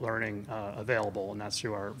remote learning available, and that's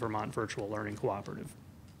through our Vermont Virtual Learning Cooperative.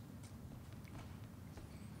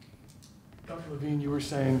 Dr. Levine, you were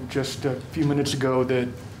saying just a few minutes ago that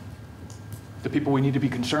the people we need to be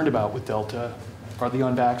concerned about with Delta are the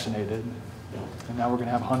unvaccinated. And now we're going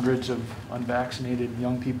to have hundreds of unvaccinated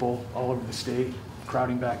young people all over the state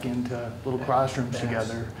crowding back into little classrooms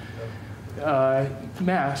together.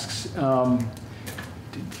 Masks,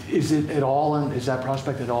 is that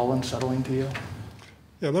prospect at all unsettling to you?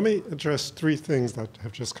 Yeah, let me address three things that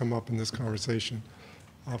have just come up in this conversation.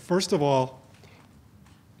 First of all,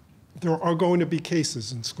 there are going to be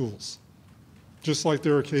cases in schools, just like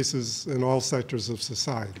there are cases in all sectors of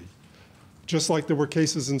society. Just like there were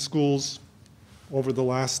cases in schools over the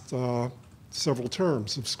last several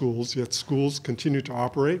terms of schools, yet schools continue to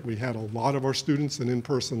operate. We had a lot of our students in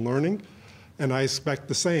in-person learning, and I expect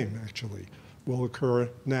the same, actually, will occur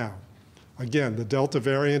now. Again, the Delta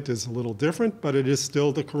variant is a little different, but it is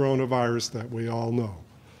still the coronavirus that we all know.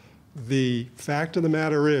 The fact of the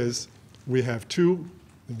matter is we have two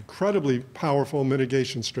incredibly powerful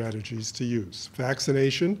mitigation strategies to use.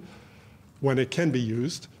 Vaccination, when it can be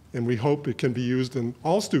used, and we hope it can be used in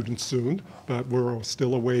all students soon, but we're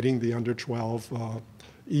still awaiting the under 12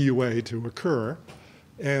 EUA to occur,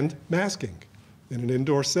 and masking in an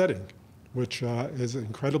indoor setting, which is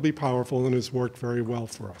incredibly powerful and has worked very well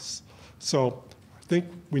for us. So I think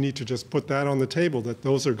we need to just put that on the table, that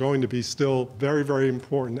those are going to be still very, very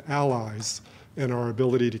important allies in our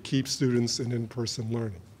ability to keep students in in-person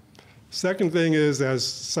learning. Second thing is, as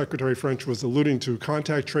Secretary French was alluding to,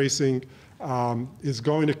 contact tracing is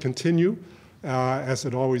going to continue, as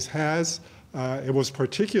it always has. It was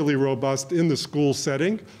particularly robust in the school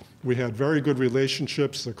setting. We had very good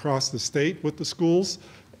relationships across the state with the schools,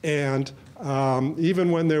 and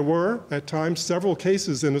even when there were, at times, several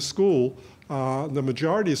cases in a school, the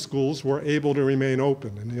majority of schools were able to remain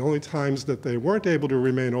open, and the only times that they weren't able to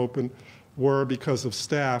remain open were because of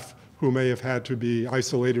staff who may have had to be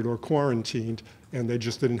isolated or quarantined, and they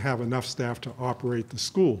just didn't have enough staff to operate the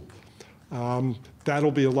school.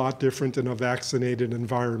 That'll be a lot different in a vaccinated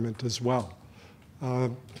environment as well. There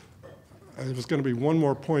was going to be one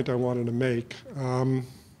more point I wanted to make.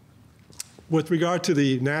 With regard to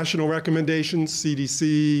the national recommendations,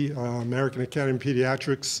 CDC, American Academy of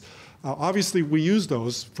Pediatrics, obviously we use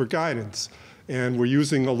those for guidance. and we're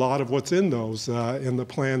using a lot of what's in those in the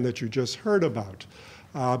plan that you just heard about.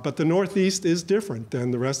 But the Northeast is different than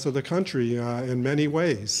the rest of the country in many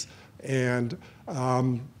ways. And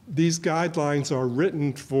these guidelines are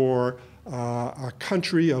written for a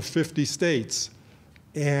country of 50 states.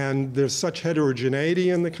 And there's such heterogeneity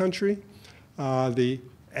in the country. The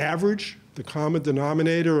average, the common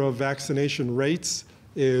denominator of vaccination rates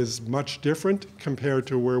is much different compared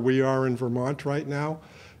to where we are in Vermont right now.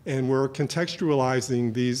 And we're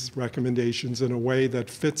contextualizing these recommendations in a way that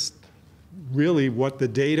fits really what the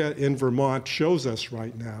data in Vermont shows us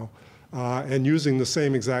right now, and using the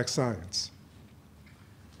same exact science.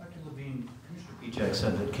 Dr. Levine, Commissioner Pieciak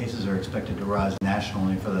said that cases are expected to rise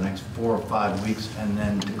nationally for the next 4 or 5 weeks and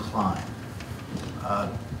then decline.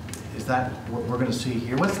 Is that what we're going to see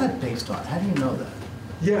here? What's that based on? How do you know that?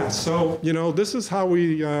 Yeah, so, this is how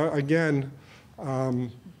we, again,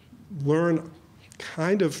 learn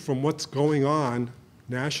kind of from what's going on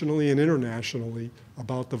nationally and internationally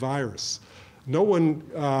about the virus. No one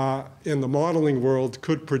in the modeling world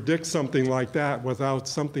could predict something like that without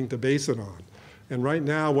something to base it on. And right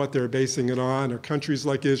now, what they're basing it on are countries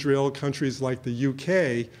like Israel, countries like the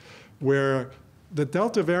UK, where the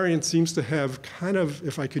Delta variant seems to have kind of,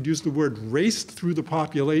 if I could use the word, raced through the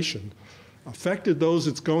population, affected those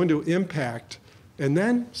it's going to impact, and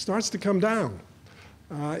then starts to come down.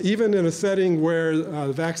 Even in a setting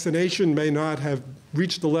where vaccination may not have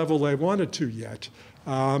reached the level they wanted to yet,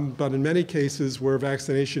 but in many cases where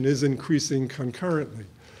vaccination is increasing concurrently.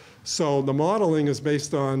 So the modeling is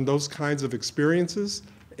based on those kinds of experiences,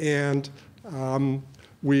 and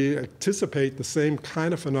we anticipate the same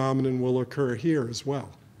kind of phenomenon will occur here as well.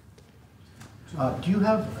 Do you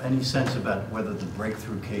have any sense about whether the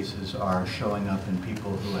breakthrough cases are showing up in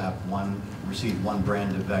people who have received one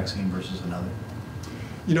brand of vaccine versus another?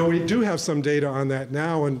 We do have some data on that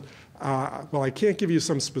now, and while I can't give you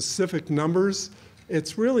some specific numbers,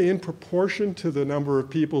 it's really in proportion to the number of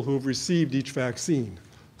people who've received each vaccine.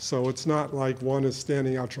 So it's not like one is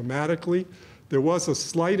standing out dramatically. There was a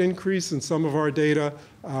slight increase in some of our data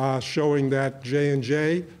showing that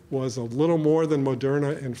J&J was a little more than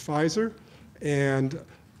Moderna and Pfizer, and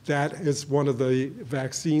that is one of the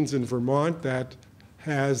vaccines in Vermont that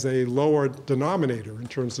has a lower denominator in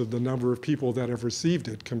terms of the number of people that have received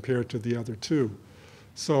it compared to the other two.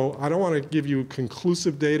 So I don't want to give you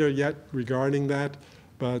conclusive data yet regarding that,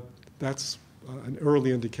 but that's an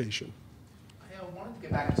early indication. I wanted to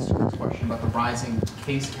get back to Stuart's question about the rising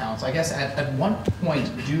case counts. I guess at what point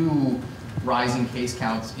do rising case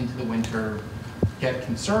counts into the winter get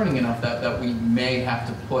concerning enough that we may have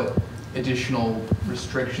to put additional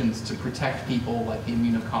restrictions to protect people like the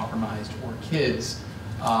immunocompromised or kids?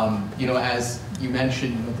 As you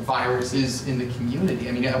mentioned, the virus is in the community.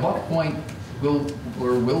 I mean, at what point will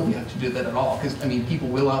we have to do that at all? Because, people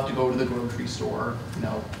will have to go to the grocery store,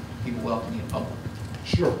 people will have to be in public.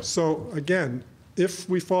 Sure. So again, if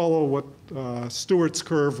we follow what Stuart's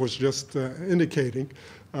curve was just indicating,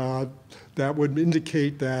 that would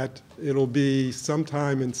indicate that it'll be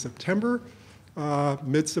sometime in September,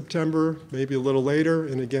 mid-September, maybe a little later.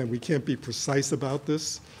 And again, we can't be precise about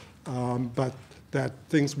this, but that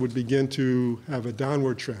things would begin to have a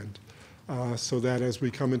downward trend. So that as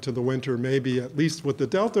we come into the winter, maybe at least with the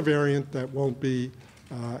Delta variant, that won't be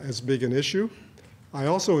as big an issue. I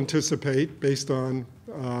also anticipate, based on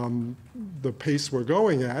the pace we're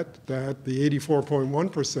going at, that the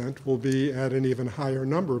 84.1% will be at an even higher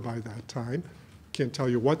number by that time. Can't tell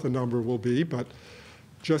you what the number will be, but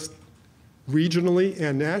just regionally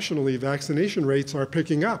and nationally, vaccination rates are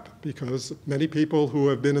picking up because many people who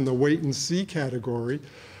have been in the wait and see category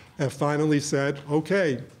have finally said,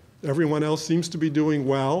 okay, everyone else seems to be doing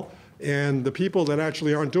well, and the people that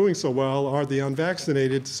actually aren't doing so well are the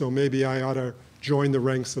unvaccinated, so maybe I ought to join the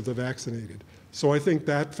ranks of the vaccinated. So I think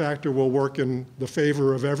that factor will work in the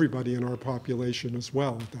favor of everybody in our population as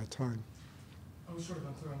well at that time. I was sort of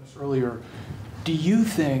unclear on this earlier. Do you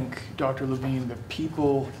think, Dr. Levine, that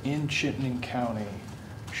people in Chittenden County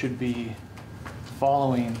should be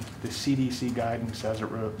following the CDC guidance as it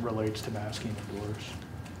relates to masking indoors?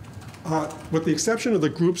 With the exception of the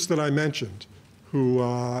groups that I mentioned, who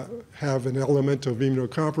have an element of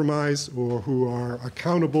immunocompromise or who are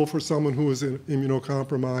accountable for someone who is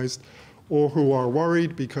immunocompromised or who are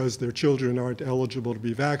worried because their children aren't eligible to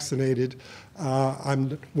be vaccinated,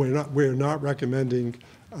 we're not recommending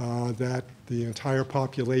that the entire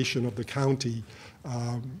population of the county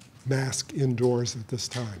mask indoors at this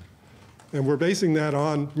time. And we're basing that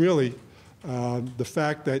on really the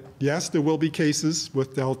fact that, yes, there will be cases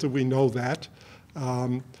with Delta, we know that,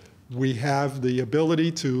 We have the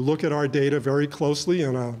ability to look at our data very closely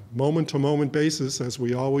on a moment-to-moment basis, as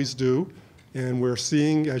we always do. And we're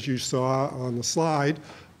seeing, as you saw on the slide,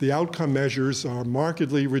 the outcome measures are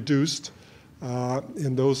markedly reduced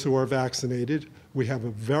in those who are vaccinated. We have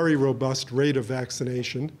a very robust rate of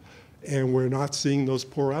vaccination, and we're not seeing those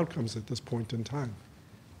poor outcomes at this point in time.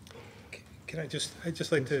 I'd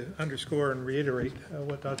just like to underscore and reiterate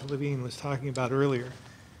what Dr. Levine was talking about earlier.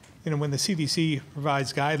 You know, when the CDC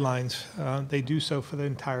provides guidelines, they do so for the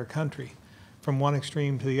entire country, from one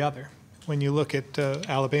extreme to the other. When you look at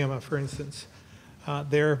Alabama, for instance,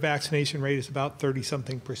 their vaccination rate is about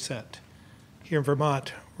 30-something%. Here in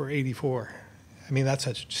Vermont, we're 84. I mean, that's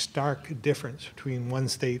a stark difference between one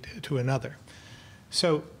state to another.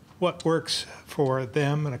 So what works for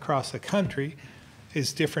them and across the country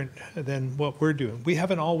is different than what we're doing. We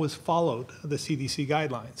haven't always followed the CDC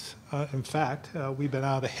guidelines. In fact, we've been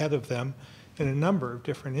out ahead of them in a number of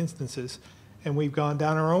different instances, and we've gone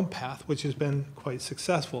down our own path, which has been quite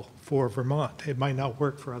successful for Vermont. It might not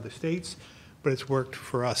work for other states, but it's worked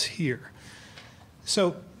for us here.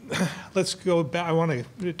 So let's go back. I want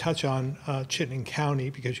to touch on Chittenden County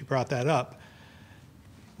because you brought that up.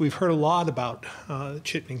 We've heard a lot about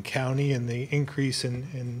Chittenden County and the increase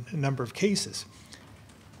in number of cases.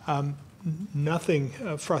 Nothing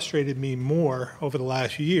frustrated me more over the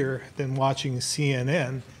last year than watching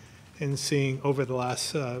CNN and seeing over the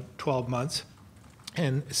last 12 months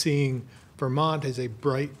and seeing Vermont as a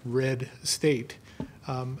bright red state.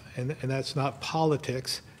 And that's not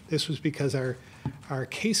politics. This was because our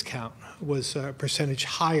case count was a percentage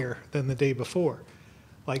higher than the day before.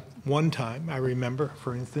 Like one time, I remember,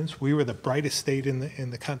 for instance, we were the brightest state in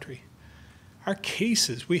the country. Our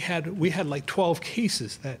cases, we had like 12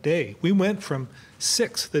 cases that day. We went from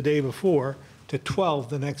 6 the day before to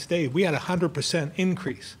 12 the next day. We had a 100%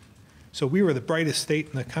 increase. So we were the brightest state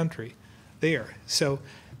in the country there. So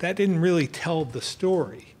that didn't really tell the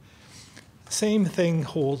story. Same thing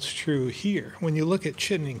holds true here. When you look at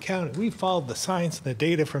Chittenden County, we followed the science and the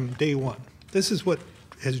data from day one. This is what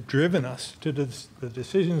has driven us to the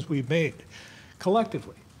decisions we've made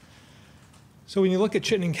collectively. So when you look at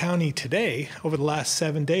Chittenden County today, over the last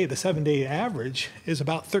 7 days, the 7-day average is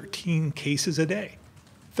about 13 cases a day.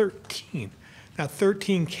 13. Now,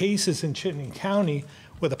 13 cases in Chittenden County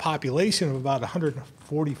with a population of about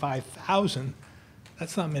 145,000,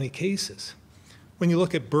 that's not many cases. When you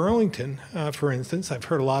look at Burlington, for instance, I've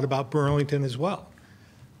heard a lot about Burlington as well.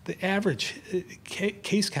 The average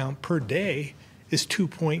case count per day is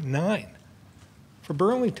 2.9 for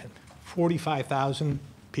Burlington, 45,000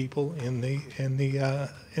 people in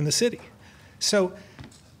the city. So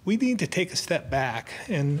we need to take a step back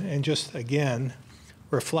and just again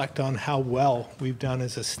reflect on how well we've done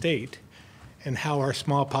as a state and how our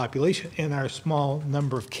small population and our small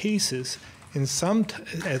number of cases at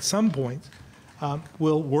some point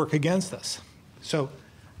will work against us. So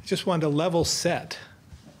I just wanted to level set,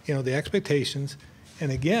 the expectations,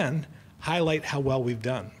 and again highlight how well we've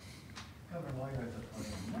done. Governor, while you're at the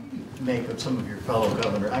podium, what do you make of some of your fellow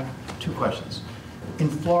governors? I have 2 questions. In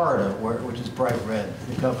Florida, which is bright red,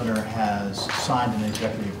 the governor has signed an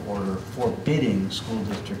executive order forbidding school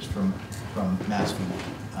districts from masking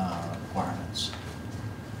requirements.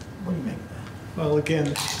 What do you make of that? Well, again,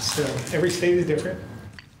 every state is different.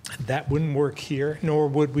 That wouldn't work here, nor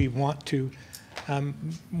would we want to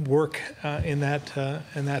work in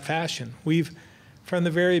that fashion. From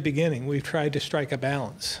the very beginning, we've tried to strike a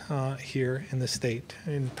balance here in the state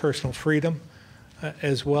in personal freedom,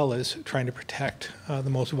 as well as trying to protect the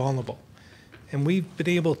most vulnerable. And we've been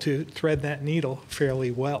able to thread that needle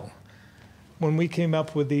fairly well. When we came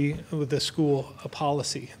up with the school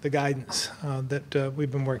policy, the guidance that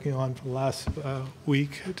we've been working on for the last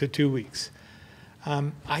week to 2 weeks,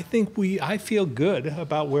 I feel good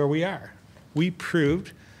about where we are. We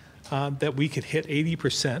proved that we could hit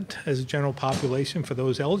 80% as a general population for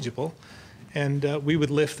those eligible, and we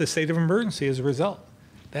would lift the state of emergency as a result.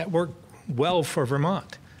 That worked well for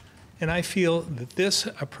Vermont. And I feel that this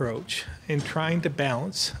approach in trying to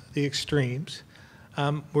balance the extremes,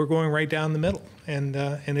 we're going right down the middle, and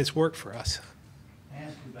it's worked for us. I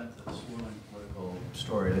asked you about the swirling political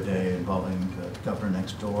story today involving Governor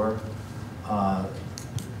next door. A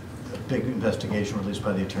big investigation released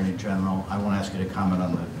by the Attorney General. I won't ask you to comment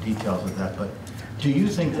on the details of that, but do you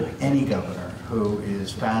think that any governor who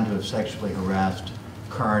is found to have sexually harassed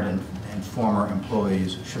current and former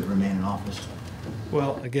employees should remain in office?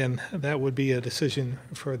 Well, again, that would be a decision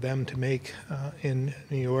for them to make in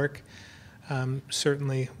New York.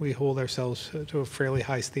 Certainly, we hold ourselves to a fairly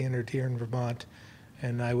high standard here in Vermont,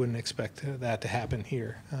 and I wouldn't expect that to happen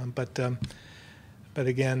here. But But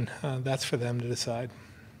again, that's for them to decide.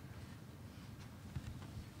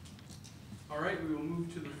 All right, we will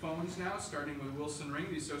move to the phones now, starting with Wilson Ring,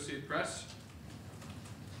 the Associated Press.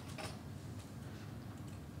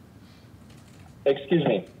 Excuse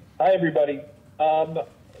me. Hi, everybody.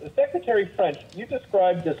 Secretary French, you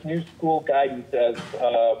described this new school guidance as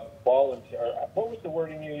volunteer. What was the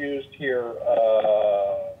wording you used here?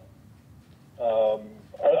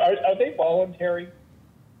 Are they voluntary?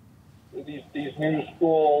 These new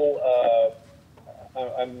school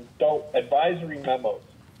advisory memos.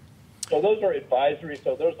 So those are advisory,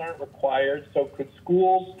 so those aren't required. So could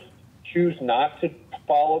schools choose not to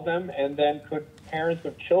follow them? And then could parents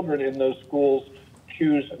of children in those schools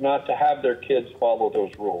choose not to have their kids follow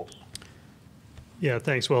those rules? Yeah,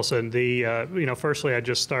 thanks, Wilson. Firstly, I'd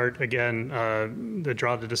just start again to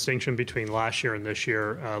draw the distinction between last year and this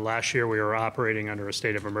year. Last year, we were operating under a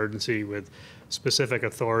state of emergency with specific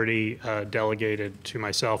authority delegated to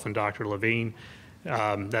myself and Dr. Levine.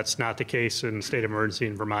 That's not the case in state of emergency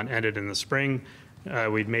in Vermont. Ended in the spring.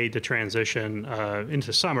 We'd made the transition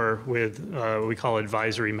into summer with what we call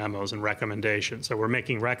advisory memos and recommendations. So we're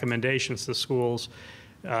making recommendations to schools.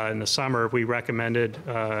 In the summer, we recommended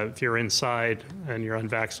if you're inside and you're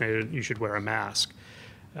unvaccinated, you should wear a mask.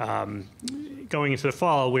 Going into the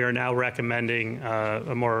fall, we are now recommending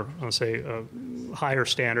a more, let's say, a higher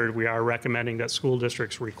standard. We are recommending that school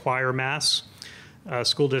districts require masks.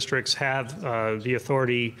 School districts have the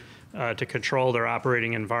authority to control their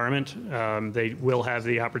operating environment. They will have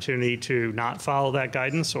the opportunity to not follow that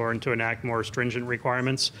guidance or to enact more stringent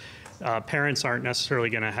requirements. Parents aren't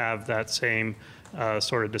necessarily going to have that same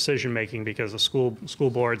sort of decision making because the school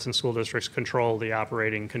boards and school districts control the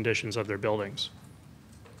operating conditions of their buildings.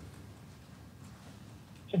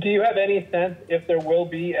 So do you have any sense if there will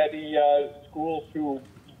be any schools who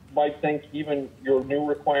might think even your new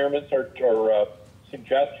requirements or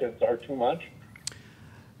suggestions are too much?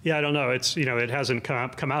 Yeah, I don't know. It hasn't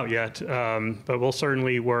come out yet, but we'll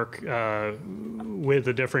certainly work with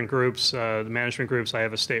the different groups, the management groups. I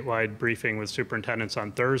have a statewide briefing with superintendents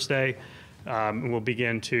on Thursday. And we'll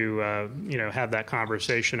begin to have that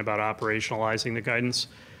conversation about operationalizing the guidance.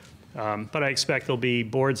 But I expect there'll be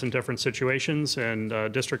boards in different situations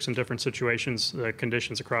and districts in different situations. The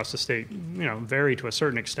conditions across the state, vary to a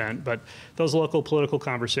certain extent. But those local political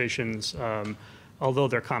conversations, although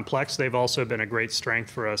they're complex, they've also been a great strength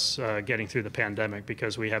for us getting through the pandemic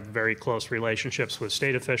because we have very close relationships with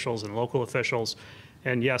state officials and local officials.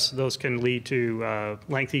 And yes, those can lead to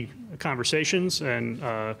lengthy conversations and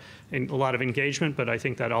a lot of engagement, but I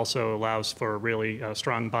think that also allows for really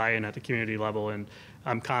strong buy-in at the community level. And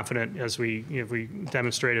I'm confident, as we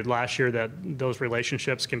demonstrated last year, that those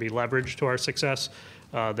relationships can be leveraged to our success,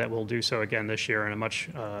 that we'll do so again this year in a much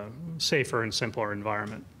safer and simpler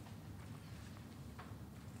environment.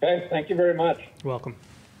 Okay, thank you very much. You're welcome.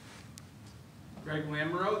 Greg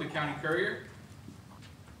Lamoureux, the County Courier.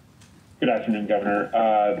 Good afternoon,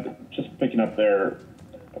 Governor. Just picking up there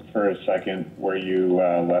for a second where you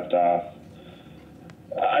left off.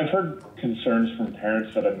 I've heard concerns from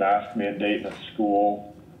parents that a mask mandate in a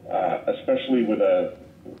school, especially with a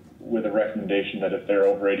recommendation that if they're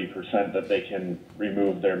over 80% that they can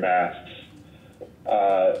remove their masks,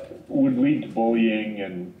 would lead to bullying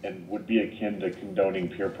and would be akin to condoning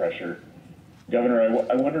peer pressure. Governor,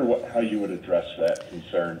 I wonder how you would address that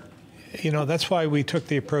concern. That's why we took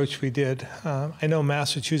the approach we did. I know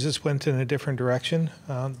Massachusetts went in a different direction.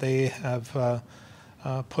 They have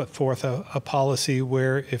put forth a policy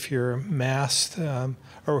where if you're masked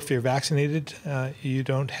or if you're vaccinated, you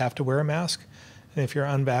don't have to wear a mask. And if you're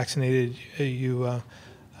unvaccinated, you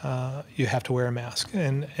have to wear a mask.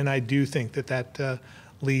 And I do think that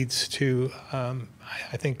leads to,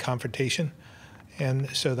 I think, confrontation.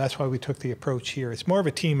 And so that's why we took the approach here. It's more of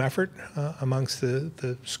a team effort amongst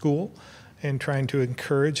the school and trying to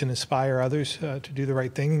encourage and inspire others to do the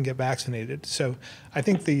right thing and get vaccinated. So I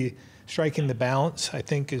think striking the balance, I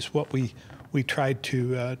think, is what we tried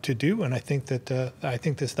to do, and I think that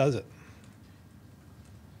this does it.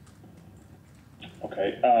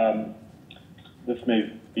 Okay. This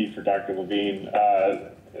may be for Dr. Levine.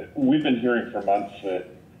 We've been hearing for months that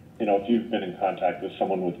if you've been in contact with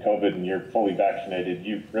someone with COVID and you're fully vaccinated,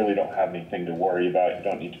 you really don't have anything to worry about. You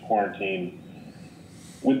don't need to quarantine.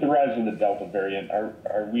 With the rise of the Delta variant,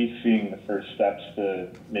 are we seeing the first steps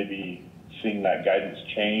to maybe seeing that guidance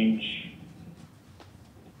change?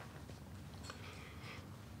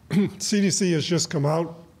 CDC has just come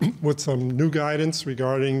out with some new guidance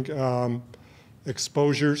regarding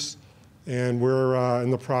exposures. And we're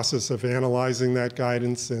in the process of analyzing that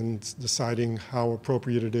guidance and deciding how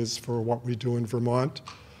appropriate it is for what we do in Vermont.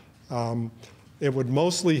 It would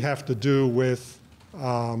mostly have to do with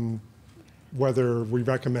whether we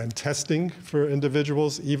recommend testing for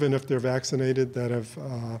individuals, even if they're vaccinated, that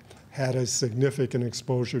have had a significant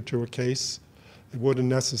exposure to a case. It wouldn't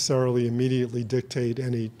necessarily immediately dictate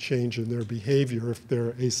any change in their behavior if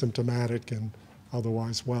they're asymptomatic and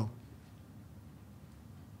otherwise well.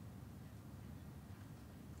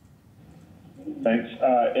 Thanks.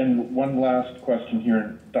 And one last question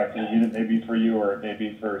here, Dr. Levine, it may be for you or it may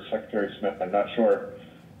be for Secretary Smith, I'm not sure.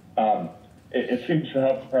 It seems the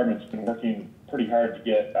health department's been working pretty hard to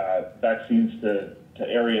get vaccines to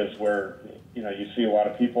areas where, you see a lot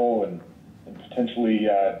of people and potentially,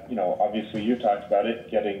 obviously you talked about it,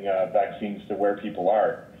 getting vaccines to where people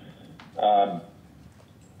are.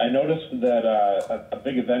 I noticed that a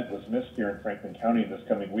big event was missed here in Franklin County this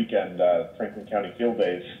coming weekend, Franklin County Field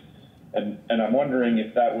Days. And I'm wondering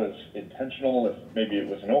if that was intentional, if maybe it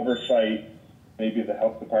was an oversight, maybe the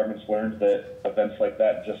health department's learned that events like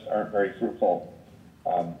that just aren't very fruitful.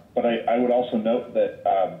 But I would also note that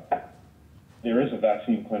there is a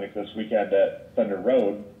vaccine clinic this weekend at Thunder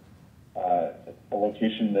Road, a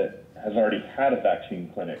location that has already had a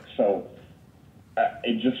vaccine clinic. So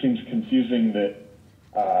it just seems confusing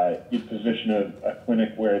that you position a clinic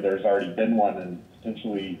where there's already been one and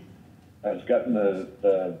potentially has gotten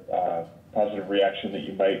the positive reaction that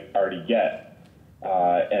you might already get,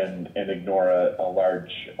 and ignore a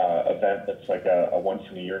large event that's like a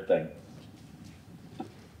once-in-a-year thing.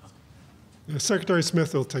 Secretary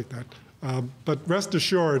Smith will take that. But rest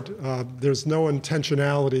assured, there's no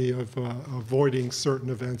intentionality of avoiding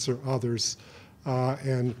certain events or others.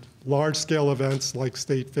 And large-scale events like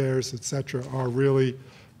state fairs, et cetera, are really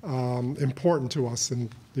important to us in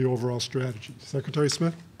the overall strategy. Secretary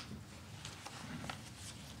Smith?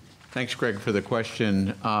 Thanks, Greg, for the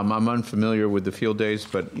question. I'm unfamiliar with the field days,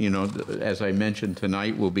 but as I mentioned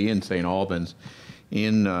tonight, we'll be in St. Albans,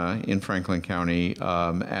 in Franklin County,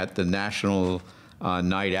 at the National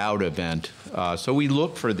Night Out event. So we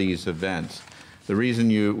look for these events. The reason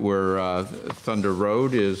we're Thunder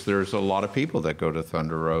Road is there's a lot of people that go to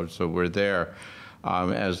Thunder Road, so we're there.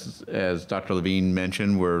 As Dr. Levine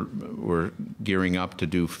mentioned, we're gearing up to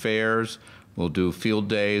do fairs. We'll do field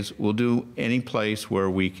days. We'll do any place where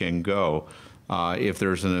we can go. If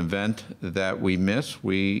there's an event that we miss,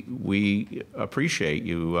 we appreciate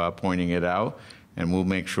you pointing it out, and we'll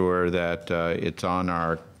make sure that it's on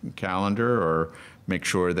our calendar or make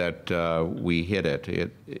sure that we hit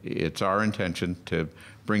it. It's our intention to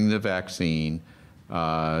bring the vaccine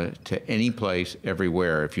to any place,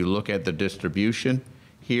 everywhere. If you look at the distribution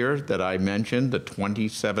here that I mentioned, the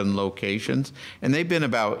 27 locations, and they've been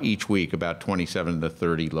about each week, about 27 to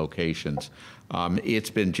 30 locations.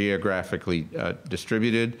 It's been geographically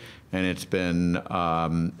distributed, and it's been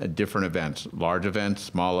different events, large events,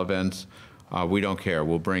 small events. We don't care.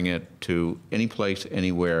 We'll bring it to any place,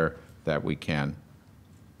 anywhere that we can.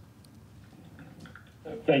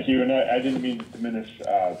 Thank you, and I didn't mean to diminish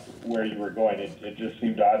where you were going. It just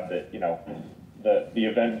seemed odd that, the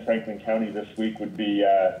event in Franklin County this week would be,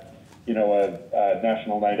 a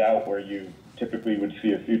national night out where you typically would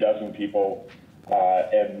see a few dozen people,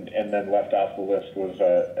 and then left off the list was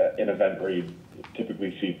an event where you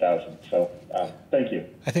typically see thousands. So thank you.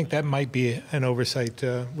 I think that might be an oversight.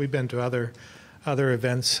 We've been to other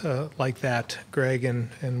events like that, Greg,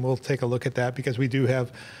 and we'll take a look at that because we do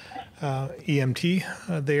have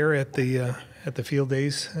EMT there at the field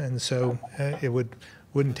days, and so it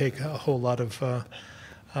wouldn't take a whole lot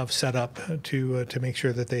of setup to make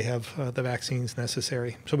sure that they have the vaccines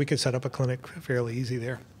necessary. So we could set up a clinic fairly easy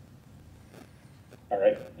there. All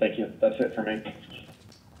right, thank you. That's it for me.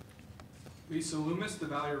 Lisa Loomis, the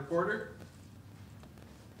Valley Reporter.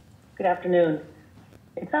 Good afternoon.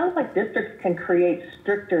 It sounds like districts can create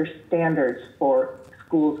stricter standards for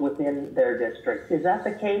schools within their district. Is that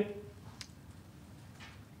the case?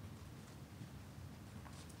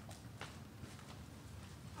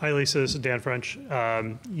 Hi, Lisa. This is Dan French.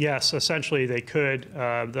 Yes, essentially they could,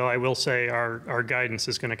 though I will say our guidance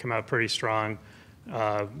is going to come out pretty strong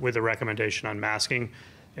with a recommendation on masking.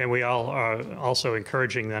 And we all are also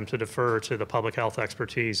encouraging them to defer to the public health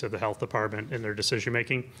expertise of the health department in their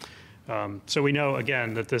decision-making. So we know,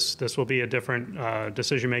 again, that this will be a different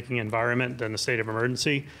decision-making environment than the state of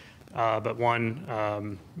emergency, but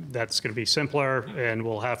one that's going to be simpler, and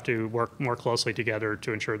we'll have to work more closely together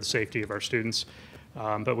to ensure the safety of our students.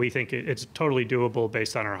 But we think it's totally doable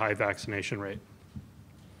based on our high vaccination rate.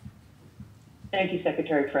 Thank you,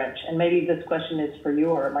 Secretary French. And maybe this question is for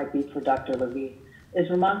you, or it might be for Dr. Levine. Is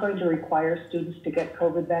Vermont going to require students to get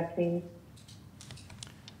COVID vaccines?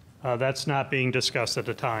 That's not being discussed at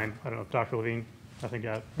the time. I don't know if Dr. Levine. Nothing to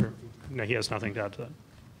add? Or, no, he has nothing to add to that.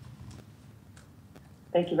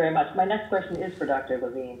 Thank you very much. My next question is for Dr.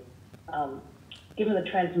 Levine. Given the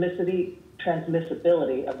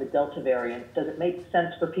transmissibility of the Delta variant, does it make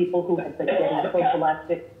sense for people who have been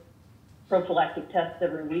getting prophylactic tests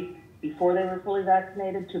every week before they were fully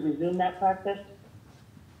vaccinated to resume that practice?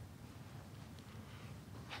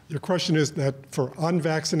 Your question is that for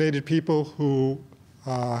unvaccinated people who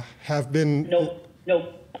have been...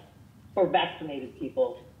 No, for vaccinated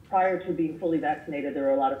people. Prior to being fully vaccinated, there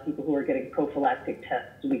were a lot of people who were getting prophylactic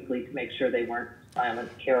tests weekly to make sure they weren't silent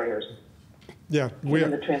carriers. Yeah, we are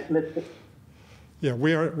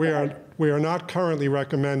not currently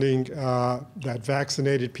recommending that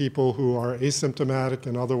vaccinated people who are asymptomatic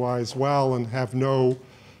and otherwise well and have no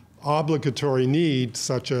obligatory need,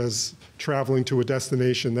 such as traveling to a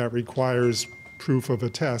destination that requires proof of a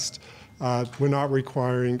test, we're not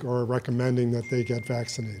requiring or recommending that they get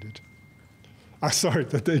vaccinated. Sorry,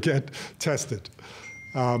 that they get tested.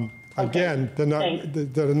 Again,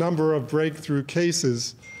 the number of breakthrough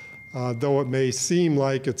cases, though it may seem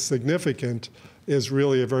like it's significant, is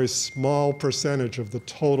really a very small percentage of the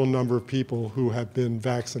total number of people who have been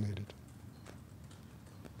vaccinated.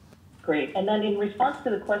 Great. And then in response to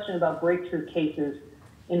the question about breakthrough cases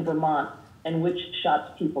in Vermont and which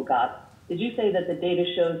shots people got, did you say that the data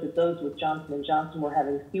shows that those with Johnson & Johnson were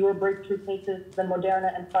having fewer breakthrough cases than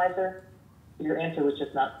Moderna and Pfizer? Your answer was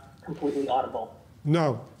just not completely audible.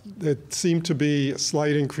 No, it seemed to be a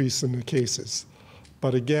slight increase in the cases.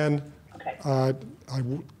 But again, okay.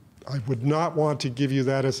 I would not want to give you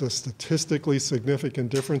that as a statistically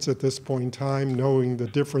significant difference at this point in time, knowing the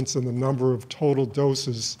difference in the number of total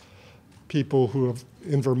doses people who have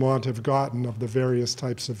in Vermont have gotten of the various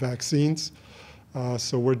types of vaccines.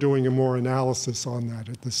 So we're doing a more analysis on that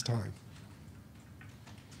at this time.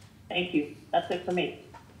 Thank you. That's it for me.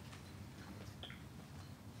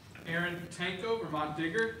 Aaron Patanko, Vermont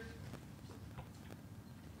Digger.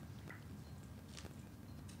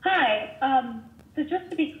 Hi. So just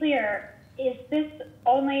to be clear, is this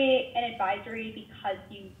only an advisory because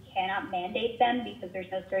you cannot mandate them because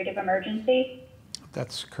there's no state of emergency?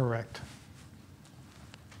 That's correct.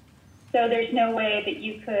 So there's no way that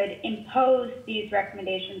you could impose these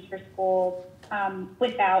recommendations for schools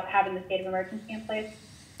without having the state of emergency in place?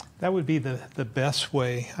 That would be the best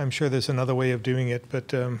way. I'm sure there's another way of doing it,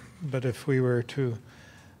 but if we were to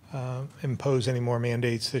impose any more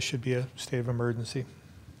mandates, this should be a state of emergency.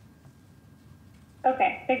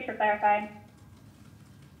 Okay, thanks for clarifying.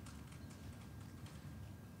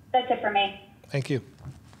 That's it for me. Thank you.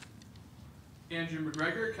 Andrew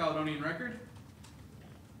McGregor, Caledonian Record.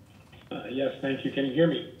 Yes, thank you. Can you hear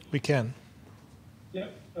me? We can.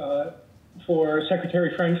 Yep. For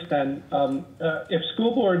Secretary French, then, if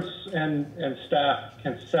school boards and staff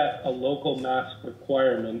can set a local mask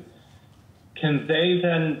requirement, can they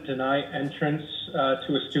then deny entrance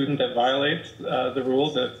to a student that violates the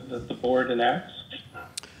rule that the board enacts?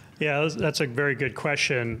 Yeah, that's a very good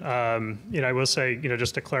question. I will say,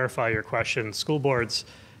 just to clarify your question, school boards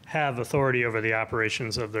have authority over the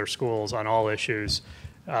operations of their schools on all issues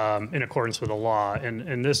in accordance with the law.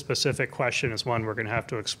 And this specific question is one we're going to have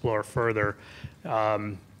to explore further.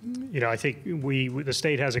 I think the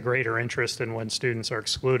state has a greater interest in when students are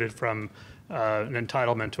excluded from an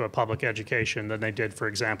entitlement to a public education than they did, for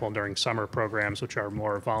example, during summer programs, which are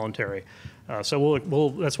more voluntary. So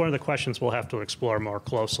that's one of the questions we'll have to explore more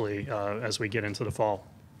closely as we get into the fall.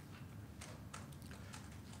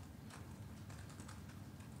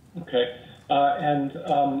 Okay. And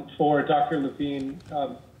for Dr. Levine,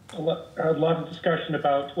 a lot of discussion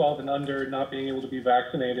about 12 and under not being able to be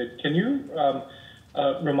vaccinated. Can you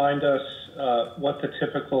remind us what the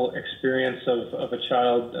typical experience of a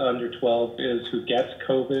child under 12 is who gets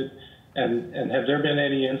COVID? And have there been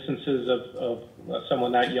any instances of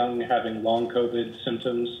someone that young having long COVID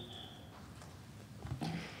symptoms?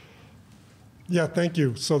 Yeah, thank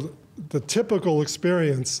you. So the typical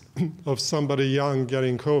experience of somebody young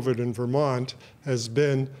getting COVID in Vermont has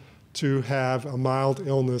been to have a mild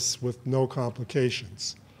illness with no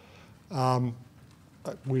complications.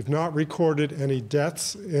 We've not recorded any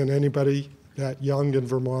deaths in anybody that young in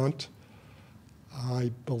Vermont.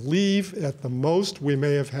 I believe at the most we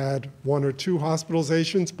may have had 1 or 2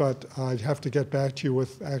 hospitalizations, but I'd have to get back to you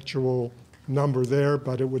with actual number there,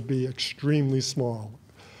 but it would be extremely small.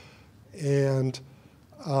 And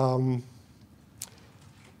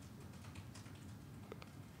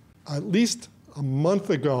at least a month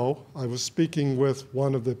ago, I was speaking with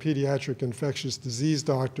one of the pediatric infectious disease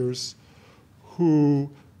doctors who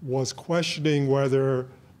was questioning whether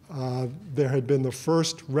there had been the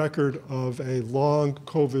first record of a long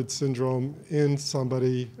COVID syndrome in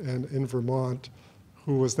somebody in Vermont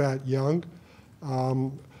who was that young,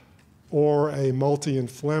 or a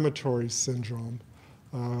multi-inflammatory syndrome,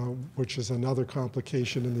 which is another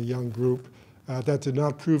complication in the young group. That did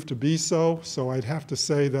not prove to be so, so I'd have to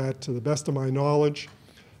say that to the best of my knowledge,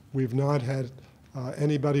 we've not had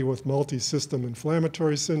anybody with multi-system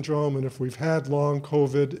inflammatory syndrome, and if we've had long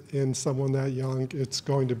COVID in someone that young, it's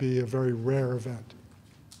going to be a very rare event.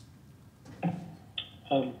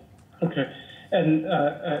 Okay, and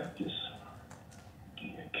just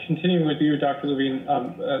continuing with you, Dr. Levine,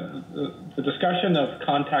 the discussion of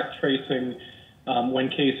contact tracing when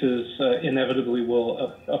cases inevitably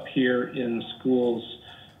will appear in schools,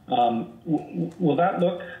 will that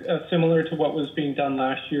look similar to what was being done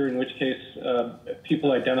last year, in which case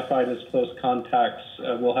people identified as close contacts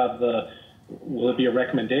will it be a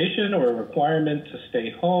recommendation or a requirement to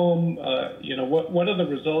stay home? What are the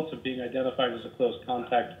results of being identified as a close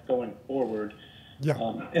contact going forward? Yeah.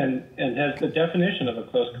 And has the definition of a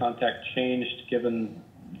close contact changed given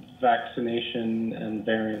vaccination and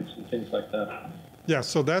variants and things like that? Yeah,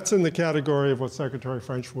 so that's in the category of what Secretary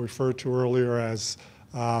French referred to earlier as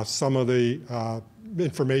some of the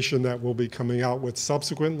information that will be coming out with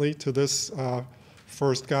subsequently to this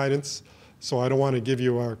first guidance. So I don't want to give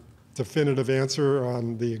you a definitive answer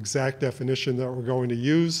on the exact definition that we're going to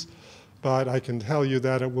use, but I can tell you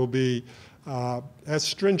that it will be as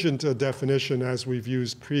stringent a definition as we've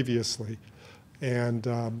used previously. And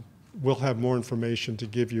we'll have more information to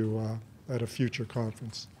give you at a future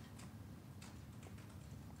conference.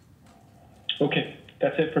 Okay,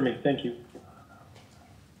 that's it for me. Thank you.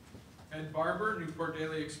 Ed Barber, Newport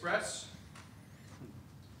Daily Express.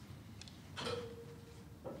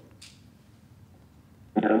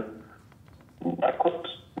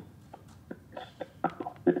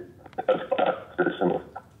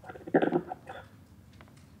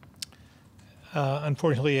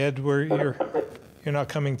 Unfortunately, Ed, you're not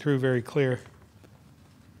coming through very clear.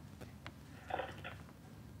 Can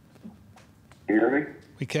you hear me?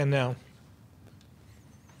 We can now.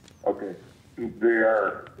 Okay.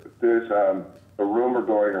 There's a rumor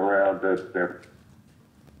going around that they're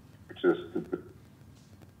just.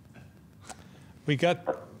 We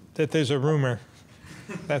got that there's a rumor.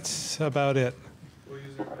 That's about it.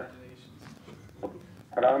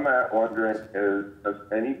 What I'm wondering is, has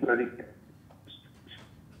anybody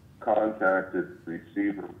contacted the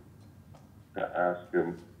receiver to ask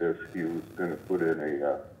him if he was going to put in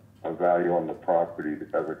a value on the property to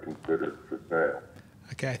ever consider for sale?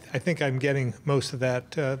 Okay, I think I'm getting most of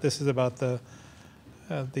that. This is about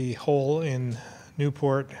the hole in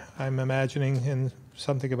Newport, I'm imagining, and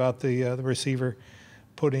something about the receiver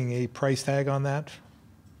putting a price tag on that.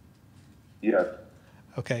 Yes.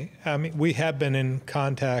 Okay. I mean, we have been in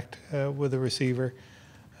contact with the receiver,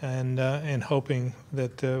 and hoping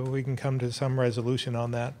that we can come to some resolution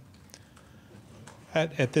on that.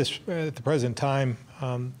 At the present time,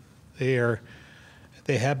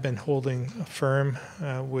 they have been holding firm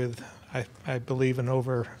with, I believe, an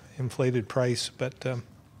overinflated price, but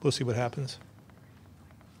we'll see what happens.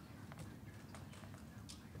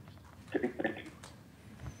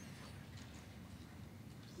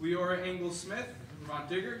 Leora Engel Smith, Vermont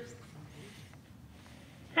Digger.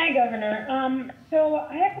 Hi, Governor. So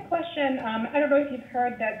I have a question. I don't know if you've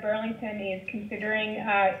heard that Burlington is considering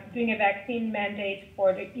doing a vaccine mandate for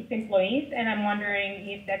its employees, and I'm wondering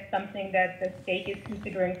if that's something that the state is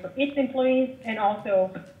considering for its employees, and also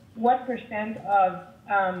what percent of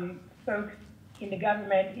folks in the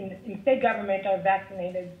government, in state government, are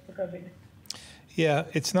vaccinated for COVID. Yeah,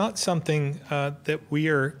 it's not something that we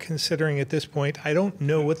are considering at this point. I don't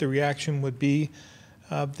know what the reaction would be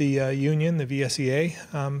of the union, the VSEA.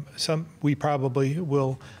 We probably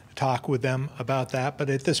will talk with them about that, but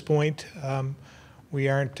at this point, we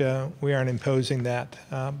aren't imposing that.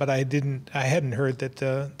 But I hadn't heard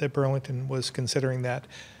that Burlington was considering that.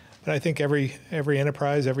 But I think every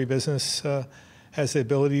enterprise, every business has the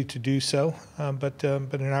ability to do so. But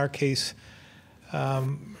in our case,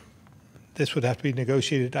 this would have to be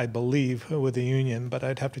negotiated, I believe, with the union. But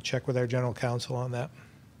I'd have to check with our general counsel on that.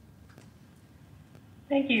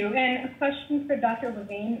 Thank you. And a question for Dr.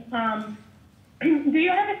 Levine. Do you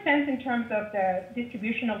have a sense in terms of the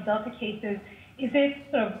distribution of Delta cases? Is it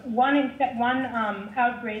sort of one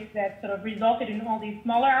outbreak that sort of resulted in all these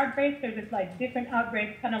smaller outbreaks, or is it like different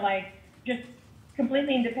outbreaks, kind of like just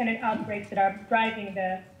completely independent outbreaks that are driving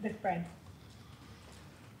the spread?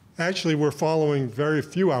 Actually, we're following very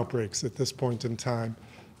few outbreaks at this point in time.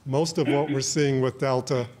 Most of what we're seeing with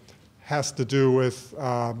Delta has to do with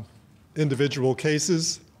individual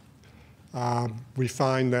cases We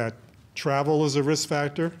find that travel is a risk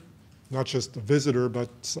factor, not just a visitor, but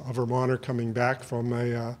a Vermonter coming back from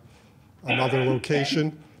another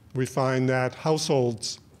location. We find that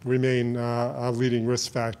households remain a leading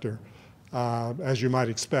risk factor, as you might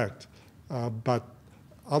expect. But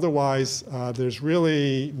otherwise, there's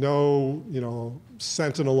really no,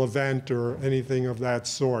 sentinel event or anything of that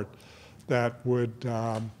sort that would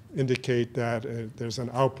indicate that there's an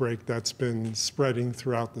outbreak that's been spreading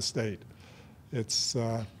throughout the state. It's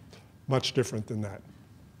much different than that.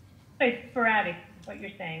 It's sporadic, what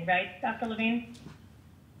you're saying, right, Dr. Levine?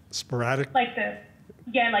 Sporadic?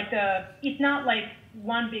 It's not like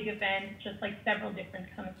one big event, just like several different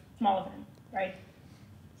kind of small events, right?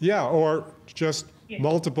 Yeah, or just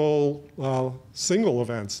multiple single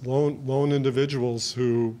events, lone individuals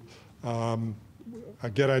who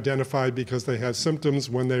get identified because they have symptoms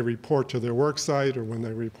when they report to their work site or when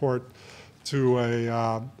they report to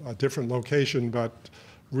a different location, but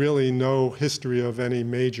really no history of any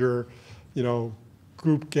major,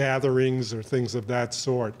 group gatherings or things of that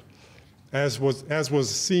sort. As was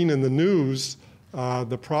seen in the news,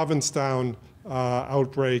 the Provincetown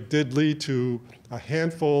outbreak did lead to a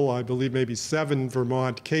handful, I believe maybe 7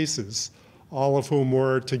 Vermont cases, all of whom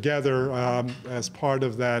were together as part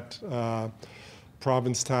of that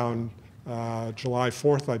Provincetown July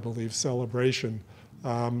 4th, I believe, celebration.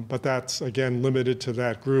 But that's, again, limited to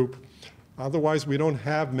that group. Otherwise, we don't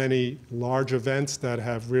have many large events that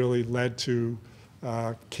have really led to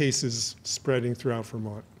cases spreading throughout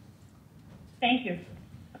Vermont. Thank you.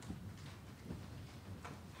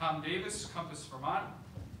 Tom Davis, Compass Vermont.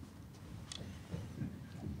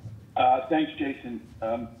 Thanks, Jason.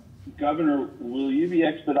 Governor, will you be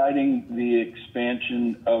expediting the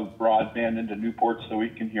expansion of broadband into Newport so we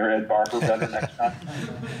can hear Ed Barber better next time?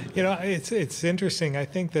 It's interesting. I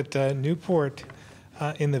think that Newport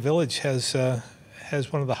in the village has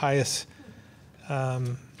one of the highest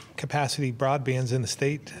capacity broadbands in the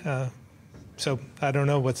state. So I don't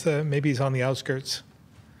know maybe he's on the outskirts.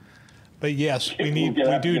 But yes, we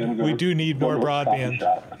do need more broadband.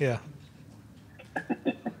 Yeah.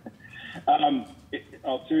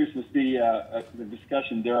 All seriousness, the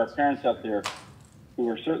discussion, there are parents out there who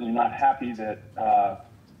are certainly not happy that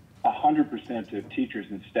 100% of teachers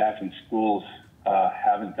and staff in schools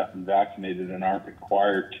haven't gotten vaccinated and aren't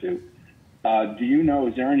required to. Do you know,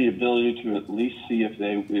 is there any ability to at least see if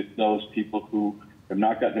those people who have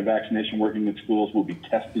not gotten a vaccination working in schools will be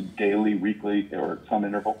tested daily, weekly, or at some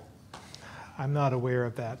interval? I'm not aware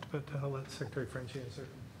of that, but I'll let Secretary French answer.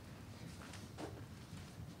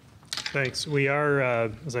 Thanks. We are,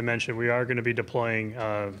 as I mentioned, we are going to be deploying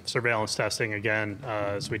surveillance testing again,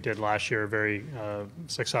 as we did last year very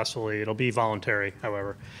successfully. It'll be voluntary,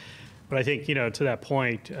 however. But I think, to that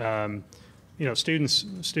point,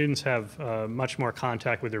 students have much more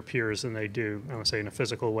contact with their peers than they do, I would say, in a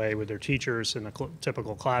physical way with their teachers in a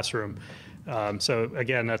typical classroom. So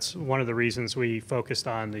again, that's one of the reasons we focused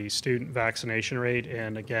on the student vaccination rate,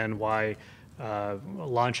 and again, why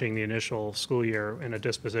launching the initial school year in a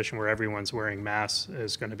disposition where everyone's wearing masks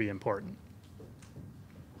is going to be important.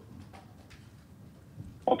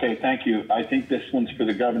 Okay, thank you. I think this one's for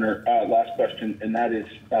the governor. Last question, and that is,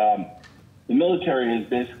 the military has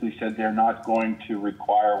basically said they're not going to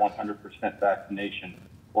require 100% vaccination,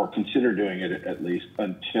 or consider doing it at least,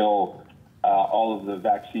 until all of the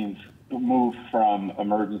vaccines move from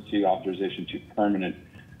emergency authorization to permanent.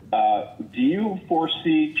 Do you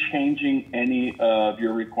foresee changing any of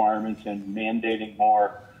your requirements and mandating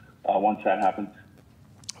more once that happens?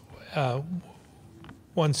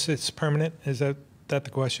 Once it's permanent, is that the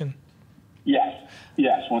question? Yes,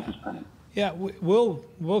 once it's permanent. Yeah,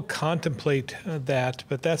 we'll contemplate that,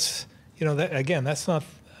 but that's again, that's not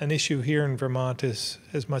an issue here in Vermont as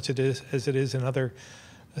much as it is in other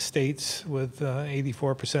states with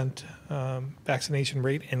 84% vaccination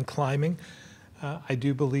rate and climbing. I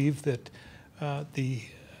do believe that the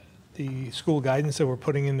school guidance that we're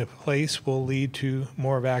putting into place will lead to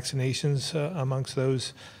more vaccinations amongst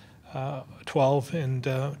those 12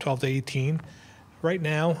 to 18. Right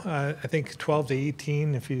now, I think 12 to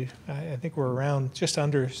 18. I think we're around just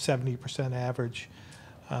under 70% average,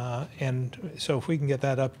 and so if we can get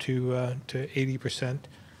that up to 80%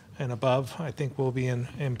 and above, I think we'll be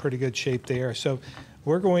in pretty good shape there. So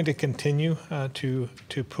we're going to continue to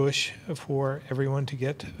push for everyone to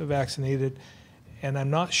get vaccinated, and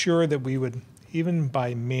I'm not sure that we would, even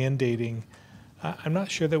by mandating, I'm not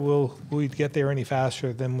sure that we'd get there any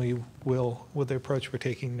faster than we will with the approach we're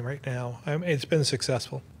taking right now. It's been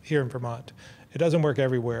successful here in Vermont. It doesn't work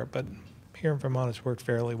everywhere, but here in Vermont it's worked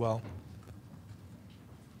fairly well.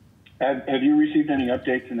 Have you received any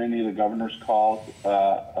updates in any of the governor's calls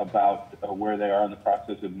about where they are in the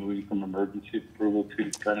process of moving from emergency approval to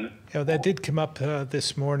permanent? Yeah, that did come up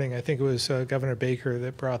this morning. I think it was Governor Baker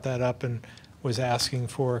that brought that up and was asking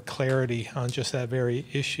for clarity on just that very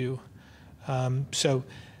issue. And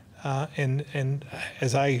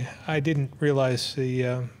as I didn't realize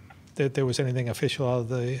that there was anything official out of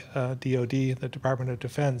the DOD, the Department of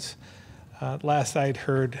Defense. Last I'd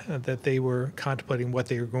heard that they were contemplating what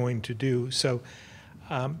they were going to do. So,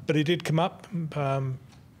 but it did come up.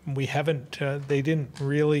 We haven't. They didn't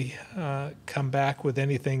really come back with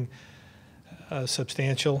anything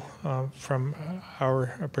substantial from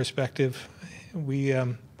our perspective.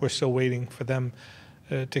 We're still waiting for them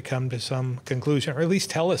to come to some conclusion, or at least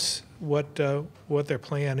tell us what their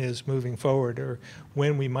plan is moving forward, or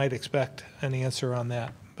when we might expect an answer on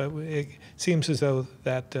that. But it seems as though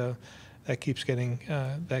that keeps getting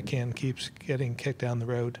keeps getting kicked down the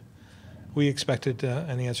road. We expected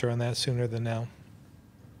an answer on that sooner than now.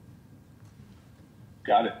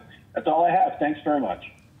 Got it. That's all I have. Thanks very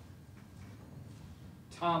much.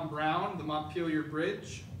 Tom Brown, the Montpelier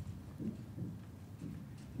Bridge.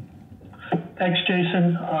 Thanks,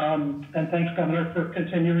 Jason, and thanks, Governor, for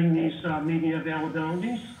continuing these media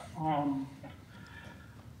availabilities.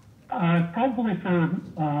 Probably for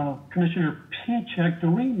Commissioner Pieciak,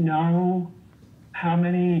 do we know how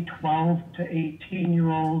many 12 to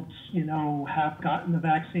 18-year-olds, have gotten the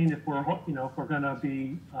vaccine? If we're going to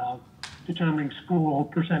be determining school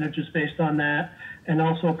percentages based on that, and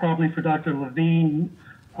also probably for Dr. Levine,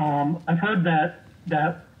 I've heard that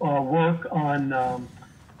work on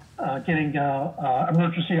getting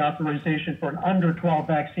emergency authorization for an under 12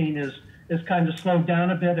 vaccine is kind of slowed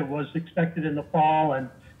down a bit. It was expected in the fall, and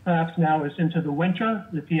perhaps now is into the winter.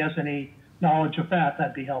 If he has any knowledge of that,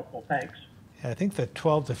 that'd be helpful. Thanks. Yeah, I think the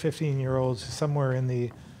 12 to 15-year-olds is somewhere in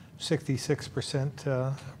the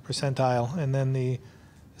 66% percentile, and then the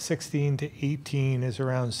 16 to 18 is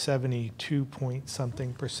around 72 point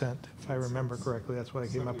something percent, if I remember correctly. That's what I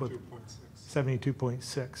came up with.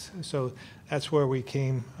 72.6. So that's where we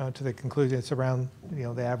came to the conclusion. It's around,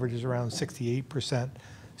 the average is around 68%.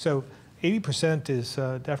 So 80% is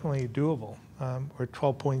definitely doable. We're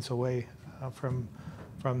 12 points away from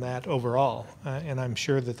that overall. And I'm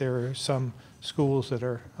sure that there are some schools that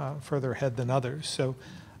are further ahead than others. So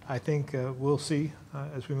I think we'll see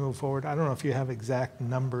as we move forward. I don't know if you have exact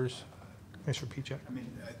numbers, Mr. Pieciak.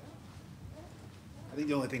 I think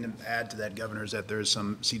the only thing to add to that, Governor, is that there is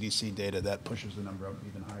some CDC data that pushes the number up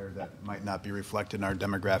even higher that might not be reflected in our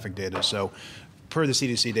demographic data. So per the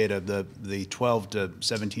CDC data, the 12 to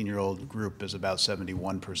 17-year-old group is about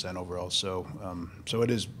 71% overall. So, so it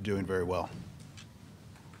is doing very well.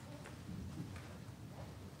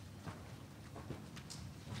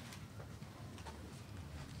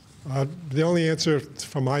 The only answer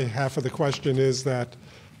from my half of the question is that,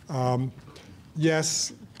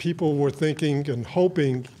 yes, people were thinking and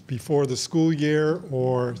hoping before the school year,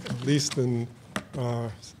 or at least in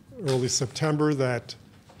early September, that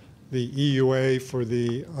the EUA for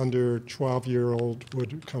the under 12-year-old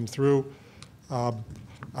would come through.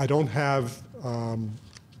 I don't have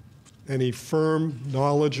any firm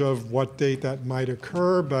knowledge of what date that might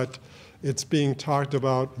occur, but it's being talked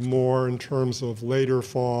about more in terms of later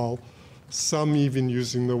fall, some even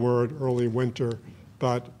using the word early winter,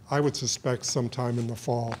 but I would suspect sometime in the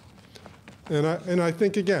fall. And I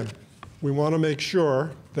think, again, we want to make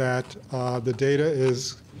sure that the data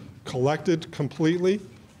is collected completely,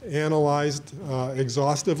 analyzed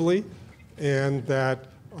exhaustively, and that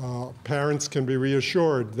parents can be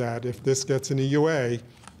reassured that if this gets an EUA,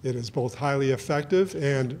 it is both highly effective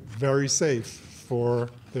and very safe for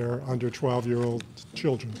their under 12-year-old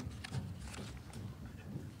children.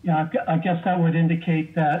 Yeah, I guess that would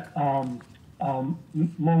indicate that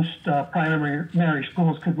most primary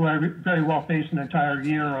schools could very well face an entire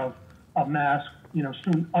year of mask,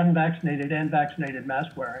 student unvaccinated and vaccinated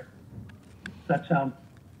mask wearing. Does that sound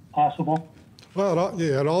possible? Well,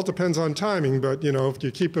 it all depends on timing, but if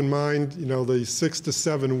you keep in mind, the 6 to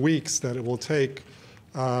 7 weeks that it will take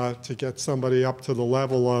to get somebody up to the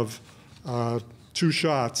level of 2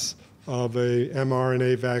 shots of a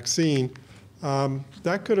mRNA vaccine,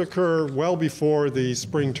 that could occur well before the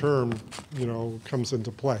spring term, comes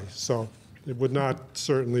into play. So it would not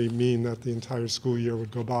certainly mean that the entire school year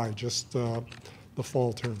would go by, just the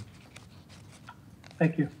fall term.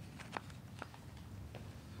 Thank you.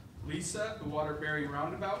 Lisa, the Waterbury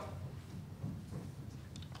Roundabout.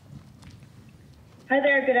 Hi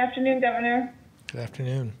there. Good afternoon, Governor. Good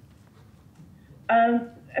afternoon.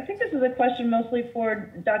 I think this is a question mostly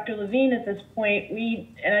for Dr. Levine at this point.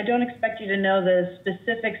 And I don't expect you to know the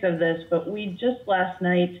specifics of this, but we just last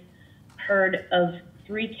night heard of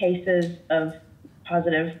 3 cases of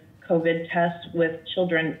positive COVID tests with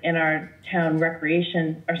children in our town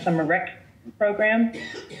recreation, our summer rec program.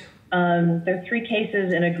 There are 3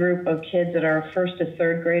 cases in a group of kids that are 1st to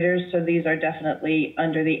 3rd graders, so these are definitely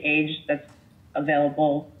under the age that's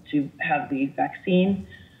available to have the vaccine.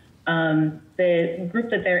 The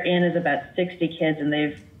group that they're in is about 60 kids, and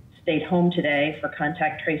they've stayed home today for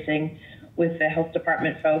contact tracing with the health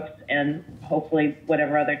department folks and hopefully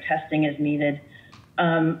whatever other testing is needed.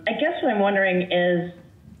 I guess what I'm wondering is,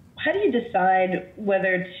 how do you decide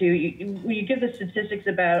whether to, you give the statistics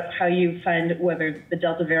about how you find whether the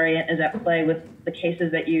Delta variant is at play with the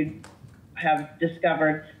cases that you have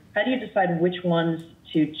discovered. How do you decide which ones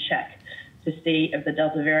to check to see if the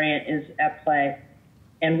Delta variant is at play?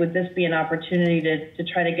 And would this be an opportunity to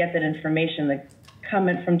try to get that information? The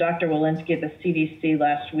comment from Dr. Walensky at the CDC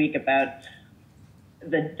last week about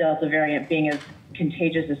the Delta variant being as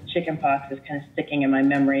contagious as chickenpox is kind of sticking in my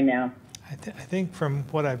memory now. I think from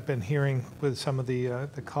what I've been hearing with some of the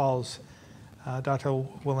calls, Dr.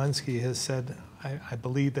 Walensky has said, I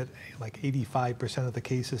believe that like 85% of the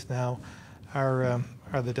cases now are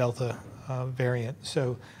the Delta variant.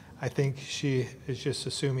 So I think she is just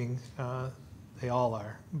assuming they all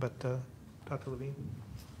are. But Dr. Levine?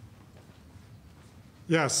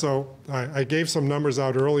 Yeah, so I gave some numbers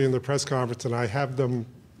out early in the press conference, and I have them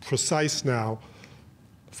precise now.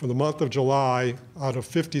 For the month of July, out of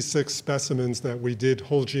 56 specimens that we did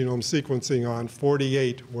whole genome sequencing on,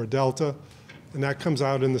 48 were Delta, and that comes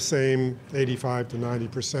out in the same 85 to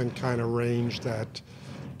 90% kind of range that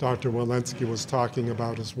Dr. Walensky was talking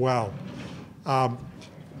about as well.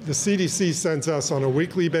 The CDC sends us on a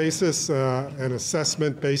weekly basis an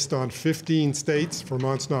assessment based on 15 states.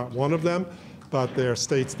 Vermont's not one of them, but there are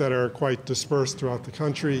states that are quite dispersed throughout the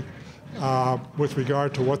country. With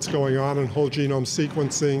regard to what's going on in whole genome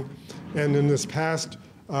sequencing. And in this past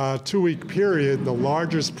 2-week period, the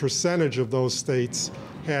largest percentage of those states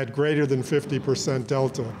had greater than 50%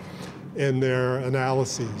 Delta in their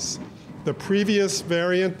analyses. The previous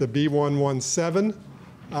variant, the B117,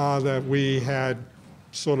 that we had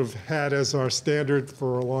sort of had as our standard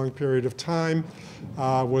for a long period of time,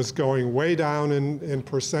 was going way down in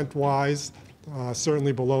percent-wise,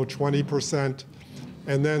 certainly below 20%.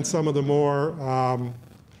 And then some of the more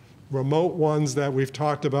remote ones that we've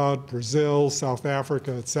talked about, Brazil, South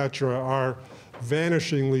Africa, et cetera, are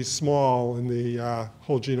vanishingly small in the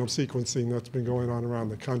whole genome sequencing that's been going on around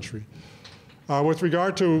the country. With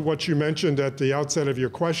regard to what you mentioned at the outset of your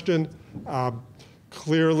question,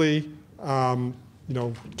 clearly,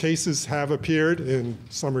 cases have appeared in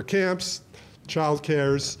summer camps, child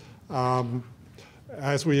cares,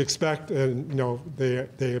 as we expect, and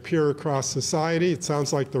they appear across society. It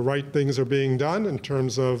sounds like the right things are being done in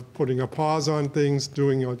terms of putting a pause on things,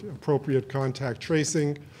 doing appropriate contact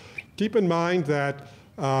tracing. Keep in mind that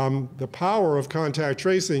the power of contact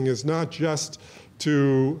tracing is not just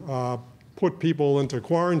to put people into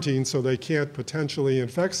quarantine so they can't potentially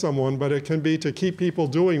infect someone, but it can be to keep people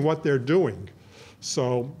doing what they're doing.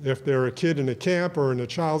 So if they're a kid in a camp or in a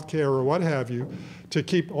child care or what have you, to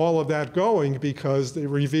keep all of that going, because it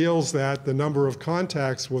reveals that the number of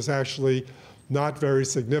contacts was actually not very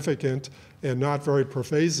significant and not very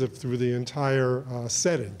pervasive through the entire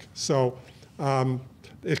setting. So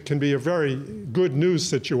it can be a very good news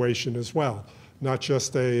situation as well, not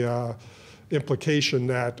just a implication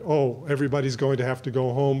that, oh, everybody's going to have to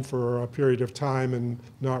go home for a period of time and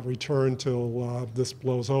not return till this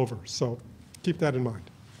blows over. So keep that in mind.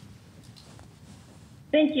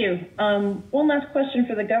 Thank you. One last question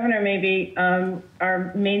for the governor, maybe.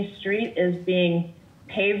 Our main street is being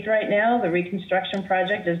paved right now. The reconstruction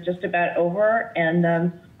project is just about over.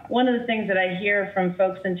 And one of the things that I hear from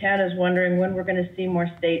folks in town is wondering when we're going to see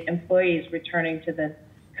more state employees returning to the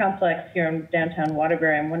complex here in downtown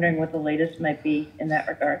Waterbury. I'm wondering what the latest might be in that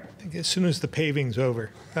regard. I think as soon as the paving's over,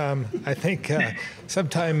 I think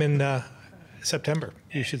sometime in September,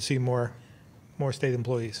 you should see more state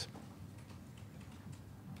employees.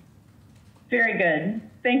 Very good.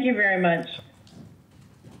 Thank you very much.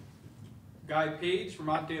 Guy Page,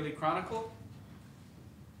 Vermont Daily Chronicle.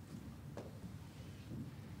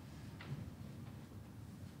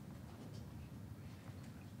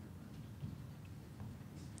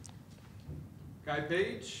 Guy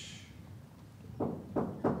Page.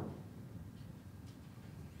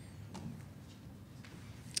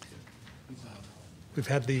 We've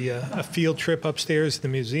had a field trip upstairs to the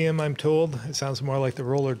museum, I'm told. It sounds more like the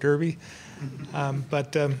roller derby.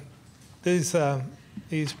 But there's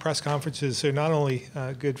these press conferences are not only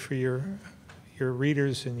good for your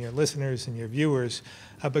readers and your listeners and your viewers,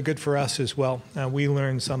 but good for us as well. We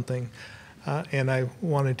learned something, and I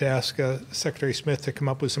wanted to ask Secretary Smith to come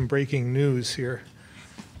up with some breaking news here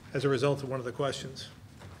as a result of one of the questions.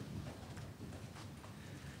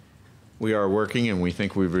 We are working, and we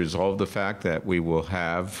think we've resolved the fact that we will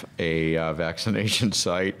have a vaccination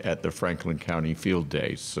site at the Franklin County Field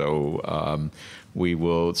Day. So we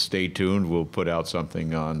will stay tuned. We'll put out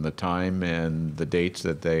something on the time and the dates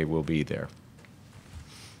that they will be there.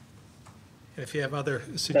 And if you have other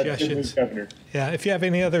suggestions, yeah, if you have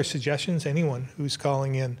any other suggestions, anyone who's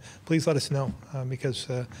calling in, please let us know, because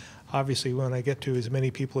obviously we want to get to as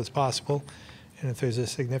many people as possible. And if there's a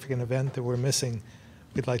significant event that we're missing,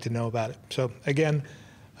 we'd like to know about it. So again,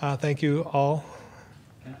 thank you all.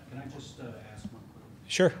 Can I just ask one quick?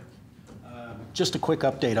 Sure. Just a quick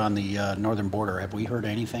update on the northern border. Have we heard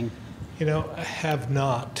anything? You know, I have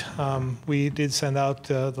not. We did send out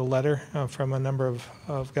the letter from a number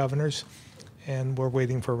of governors, and we're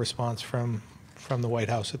waiting for a response from the White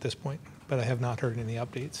House at this point, but I have not heard any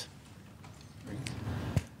updates.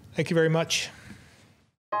 Thank you very much.